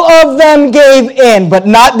all of them gave in, but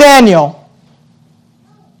not Daniel.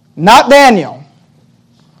 Not Daniel.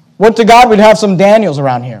 Would to God we'd have some Daniels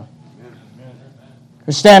around here.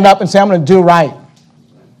 to stand up and say, I'm going to do right,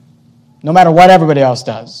 no matter what everybody else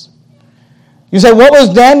does. You say, what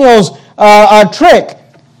was Daniel's trick?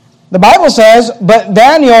 The Bible says, but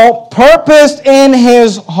Daniel purposed in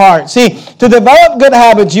his heart. See, to develop good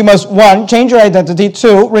habits, you must, 1, change your identity.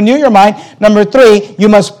 2, renew your mind. Number 3, you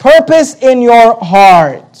must purpose in your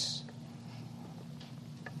heart.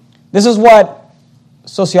 This is what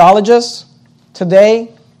sociologists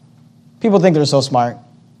today, people think they're so smart.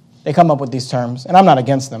 They come up with these terms, and I'm not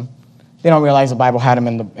against them. They don't realize the Bible had them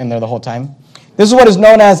in there the whole time. This is what is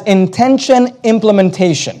known as intention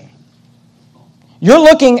implementation. You're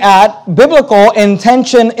looking at biblical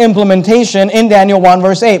intention implementation in Daniel 1,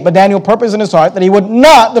 verse 8. But Daniel purposed in his heart that he would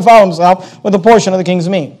not defile himself with a portion of the king's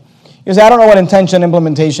meat. You say, I don't know what intention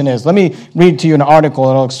implementation is. Let me read to you an article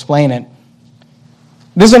that will explain it.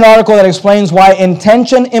 This is an article that explains why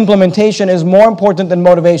intention implementation is more important than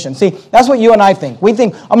motivation. See, that's what you and I think. We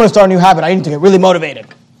think, I'm going to start a new habit. I need to get really motivated.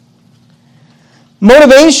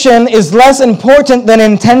 Motivation is less important than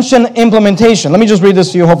intention implementation. Let me just read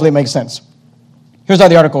this to you. Hopefully it makes sense. Here's how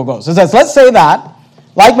the article goes. It says, let's say that,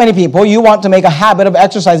 like many people, you want to make a habit of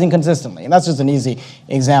exercising consistently. And that's just an easy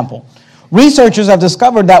example. Researchers have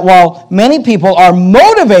discovered that while many people are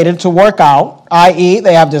motivated to work out, i.e.,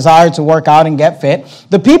 they have desire to work out and get fit,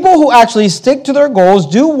 the people who actually stick to their goals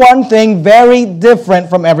do one thing very different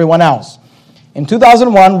from everyone else. In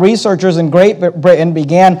 2001, researchers in Great Britain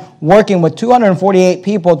began working with 248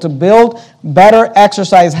 people to build better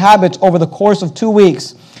exercise habits over the course of 2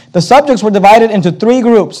 weeks. The subjects were divided into 3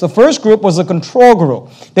 groups. The first group was the control group.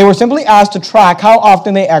 They were simply asked to track how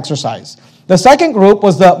often they exercised. The second group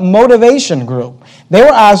was the motivation group. They were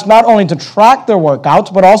asked not only to track their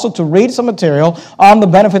workouts, but also to read some material on the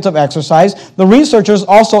benefits of exercise. The researchers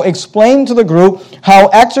also explained to the group how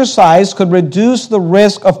exercise could reduce the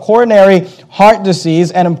risk of coronary heart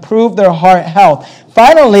disease and improve their heart health.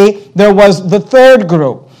 Finally, there was the third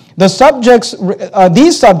group. These subjects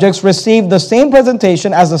received the same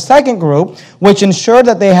presentation as the second group, which ensured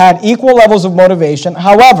that they had equal levels of motivation.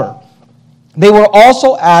 However, they were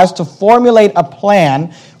also asked to formulate a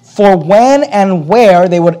plan for when and where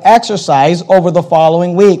they would exercise over the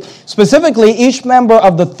following week. Specifically, each member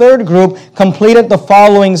of the third group completed the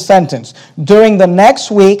following sentence. During the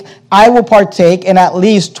next week, I will partake in at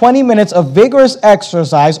least 20 minutes of vigorous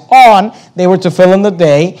exercise. On, they were to fill in the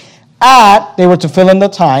day. At, they were to fill in the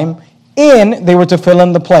time. In, they were to fill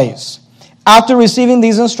in the place. After receiving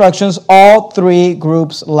these instructions, all 3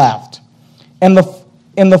 groups left.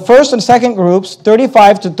 In the first and second groups,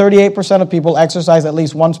 35 to 38% of people exercise at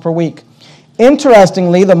least once per week.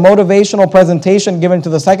 Interestingly, the motivational presentation given to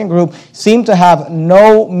the second group seemed to have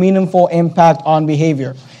no meaningful impact on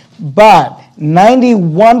behavior. But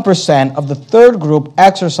 91% of the third group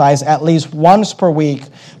exercised at least once per week,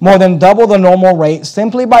 more than double the normal rate,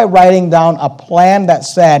 simply by writing down a plan that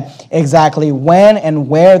said exactly when and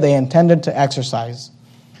where they intended to exercise.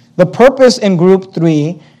 The participants in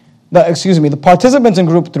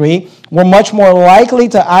group 3 were much more likely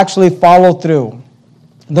to actually follow through.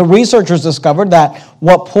 The researchers discovered that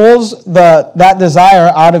what pulls that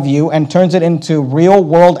desire out of you and turns it into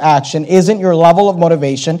real-world action isn't your level of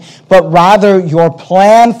motivation, but rather your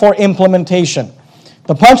plan for implementation.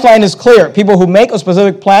 The punchline is clear. People who make a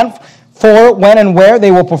specific plan for when and where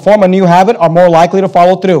they will perform a new habit are more likely to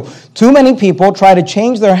follow through. Too many people try to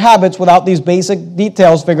change their habits without these basic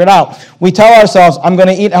details figured out. We tell ourselves, I'm going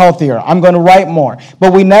to eat healthier, I'm going to write more,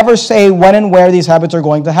 but we never say when and where these habits are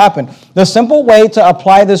going to happen. The simple way to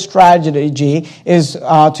apply this strategy is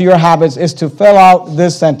to your habits is to fill out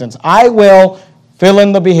this sentence. I will fill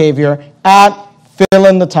in the behavior, at fill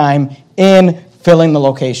in the time, in fill in the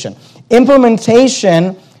location.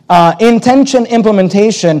 Intention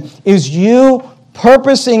implementation is you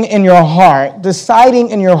purposing in your heart, deciding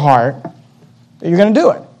in your heart that you're going to do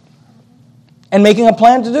it, and making a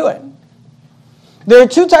plan to do it. There are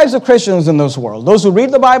 2 types of Christians in this world, those who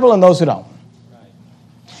read the Bible and those who don't.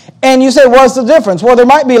 And you say, what's the difference? Well, there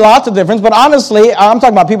might be lots of difference, but honestly, I'm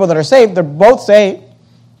talking about people that are saved. They're both saved.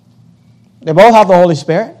 They both have the Holy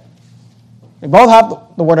Spirit. They both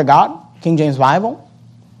have the Word of God, King James Bible.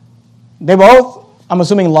 They both, I'm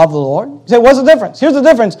assuming, love the Lord. You say, what's the difference? Here's the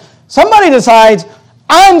difference. Somebody decides,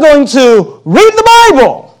 I'm going to read the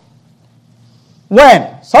Bible.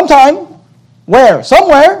 When? Sometime. Where?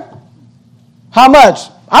 Somewhere. How much?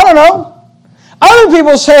 I don't know. Other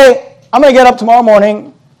people say, I'm going to get up tomorrow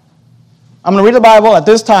morning. I'm going to read the Bible at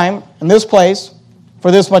this time, in this place, for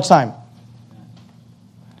this much time.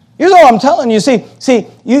 Here's all I'm telling you. See,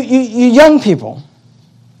 you young people,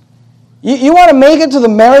 you want to make it to the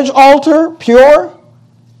marriage altar pure?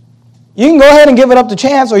 You can go ahead and give it up to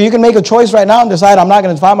chance, or you can make a choice right now and decide, I'm not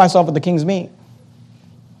going to defile myself with the king's meat.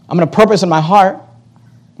 I'm going to purpose in my heart.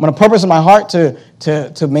 I'm going to purpose in my heart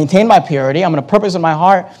to maintain my purity. I'm going to purpose in my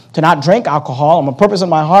heart to not drink alcohol. I'm going to purpose in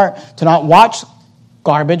my heart to not watch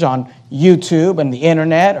garbage on YouTube and the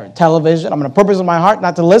internet or television. I'm going to purpose in my heart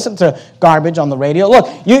not to listen to garbage on the radio. Look,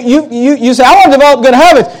 you say, I want to develop good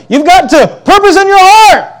habits. You've got to purpose in your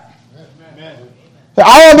heart. Amen.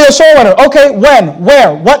 I want to be a soul winner. Okay, when?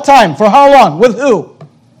 Where? What time? For how long? With who?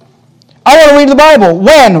 I want to read the Bible.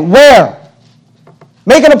 When? Where?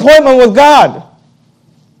 Make an appointment with God.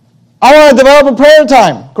 I want to develop a prayer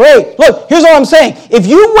time. Great. Look, here's what I'm saying. If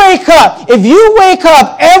you wake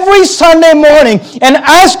up every Sunday morning and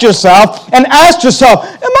ask yourself, am I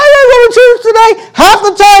going to go to church today? Half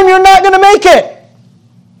the time you're not going to make it.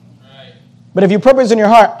 Right. But if you purpose in your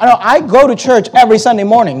heart, I go to church every Sunday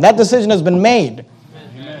morning. That decision has been made.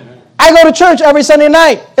 Amen. I go to church every Sunday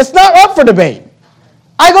night. It's not up for debate.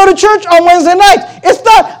 I go to church on Wednesday nights.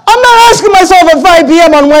 I'm not asking myself at 5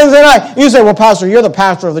 p.m. on Wednesday night. You say, well, Pastor, you're the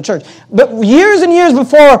pastor of the church. But years and years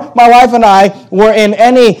before my wife and I were in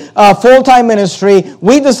any full-time ministry,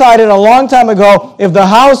 we decided a long time ago, if the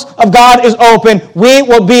house of God is open, we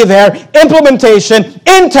will be there. Implementation,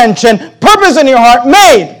 intention, purpose in your heart,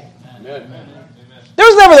 made. Amen. There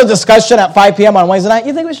was never the discussion at 5 p.m. on Wednesday night.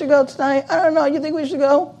 You think we should go tonight? I don't know. You think we should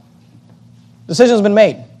go? Decision's been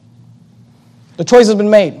made. The choice has been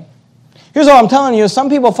made. Here's what I'm telling you. Some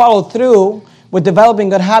people follow through with developing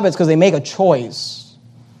good habits because they make a choice.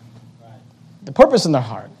 The purpose in their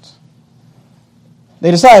heart. They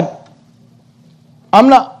decide, I'm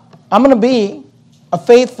going to be a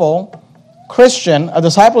faithful Christian, a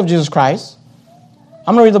disciple of Jesus Christ.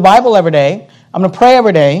 I'm going to read the Bible every day. I'm going to pray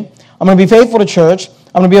every day. I'm going to be faithful to church.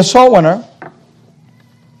 I'm going to be a soul winner.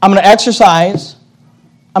 I'm going to exercise.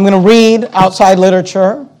 I'm going to read outside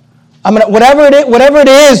literature. Whatever it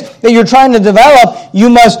is that you're trying to develop,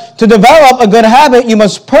 to develop a good habit, you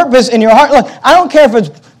must purpose in your heart. Look, I don't care if it's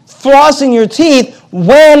flossing your teeth,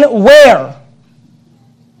 when, where.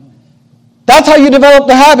 That's how you develop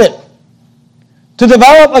the habit. To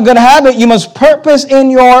develop a good habit, you must purpose in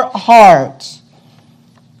your heart.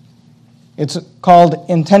 It's called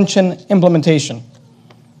intention implementation.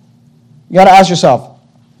 You got to ask yourself,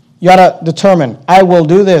 you got to determine, I will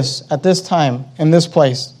do this at this time, in this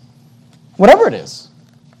place. Whatever it is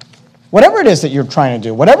that you're trying to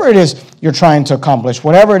do, whatever it is you're trying to accomplish,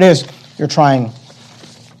 whatever it is you're trying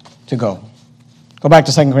to go. Go back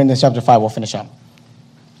to 2 Corinthians chapter 5, we'll finish up.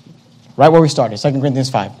 Right where we started, 2 Corinthians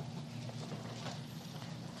 5.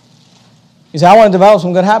 You say, I want to develop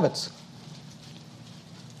some good habits.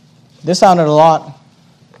 This sounded a lot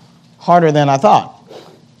harder than I thought.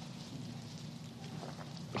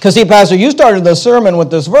 Because see, Pastor, you started the sermon with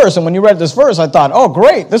this verse, and when you read this verse, I thought, oh,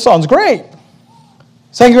 great, this sounds great.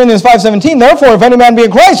 2 Corinthians 5:17, therefore, if any man be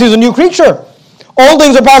in Christ, he's a new creature. Old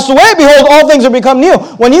things are passed away, behold, all things are become new.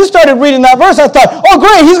 When you started reading that verse, I thought, oh,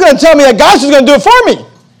 great, he's going to tell me that God's just going to do it for me.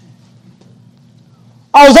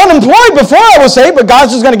 I was unemployed before I was saved, but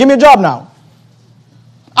God's just going to give me a job now.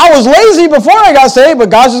 I was lazy before I got saved, but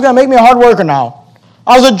God's just going to make me a hard worker now.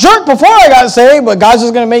 I was a jerk before I got saved, but God's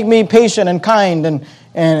just going to make me patient and kind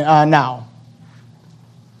and now.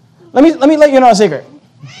 Let me let you know a secret.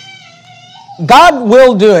 God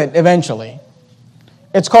will do it eventually.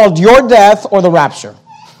 It's called your death or the rapture.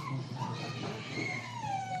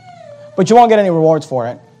 But you won't get any rewards for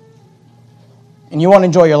it. And you won't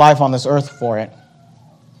enjoy your life on this earth for it.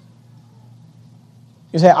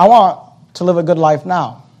 You say, I want to live a good life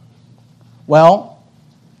now. Well,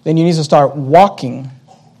 then you need to start walking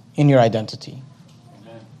in your identity.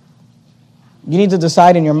 You need to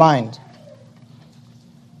decide in your mind,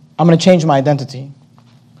 I'm going to change my identity.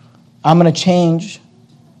 I'm going to change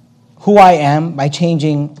who I am by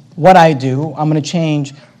changing what I do. I'm going to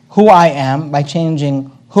change who I am by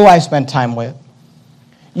changing who I spend time with.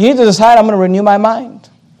 You need to decide, I'm going to renew my mind.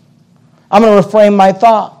 I'm going to reframe my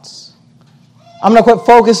thoughts. I'm going to quit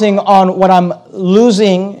focusing on what I'm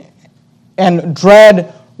losing and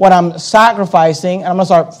dread what I'm sacrificing, and I'm going to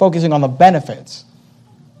start focusing on the benefits.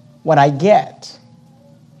 What I get,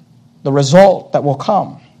 the result that will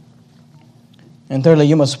come. And thirdly,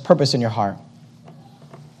 you must purpose in your heart.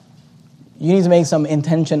 You need to make some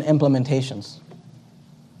intention implementations.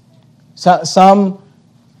 So,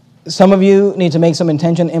 some of you need to make some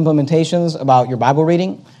intention implementations about your Bible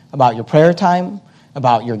reading, about your prayer time,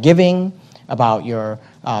 about your giving, about your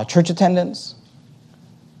church attendance.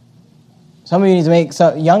 Some of you need to make,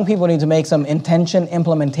 young people need to make some intention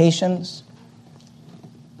implementations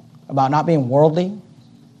about not being worldly.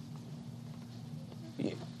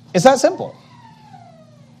 It's that simple.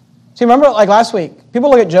 See, remember like last week, people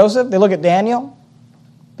look at Joseph, they look at Daniel,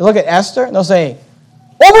 they look at Esther, and they'll say,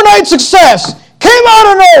 overnight success, came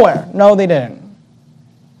out of nowhere. No, they didn't.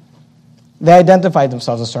 They identified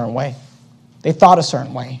themselves a certain way. They thought a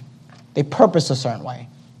certain way. They purposed a certain way.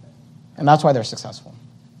 And that's why they're successful.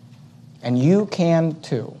 And you can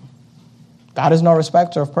too. God is no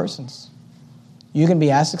respecter of persons. You can be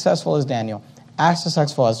as successful as Daniel, as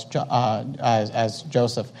successful as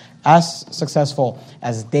Joseph, as successful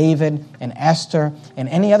as David and Esther and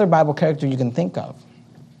any other Bible character you can think of.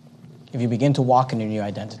 If you begin to walk in your new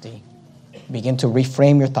identity, begin to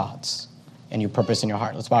reframe your thoughts and your purpose in your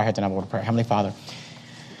heart. Let's bow our heads and have a word of prayer. Heavenly Father,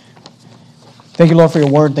 thank you, Lord, for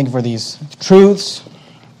your word. Thank you for these truths.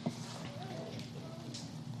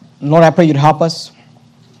 Lord, I pray you'd help us.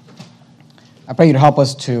 I pray you'd help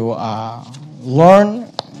us to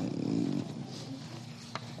learn,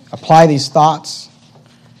 apply these thoughts,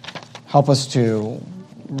 help us to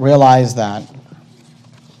realize that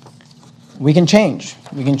we can change.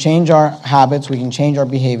 We can change our habits. We can change our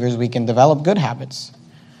behaviors. We can develop good habits.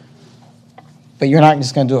 But you're not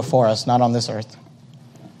just going to do it for us, not on this earth.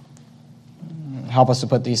 Help us to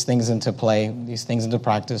put these things into play, these things into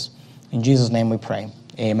practice. In Jesus' name we pray.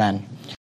 Amen.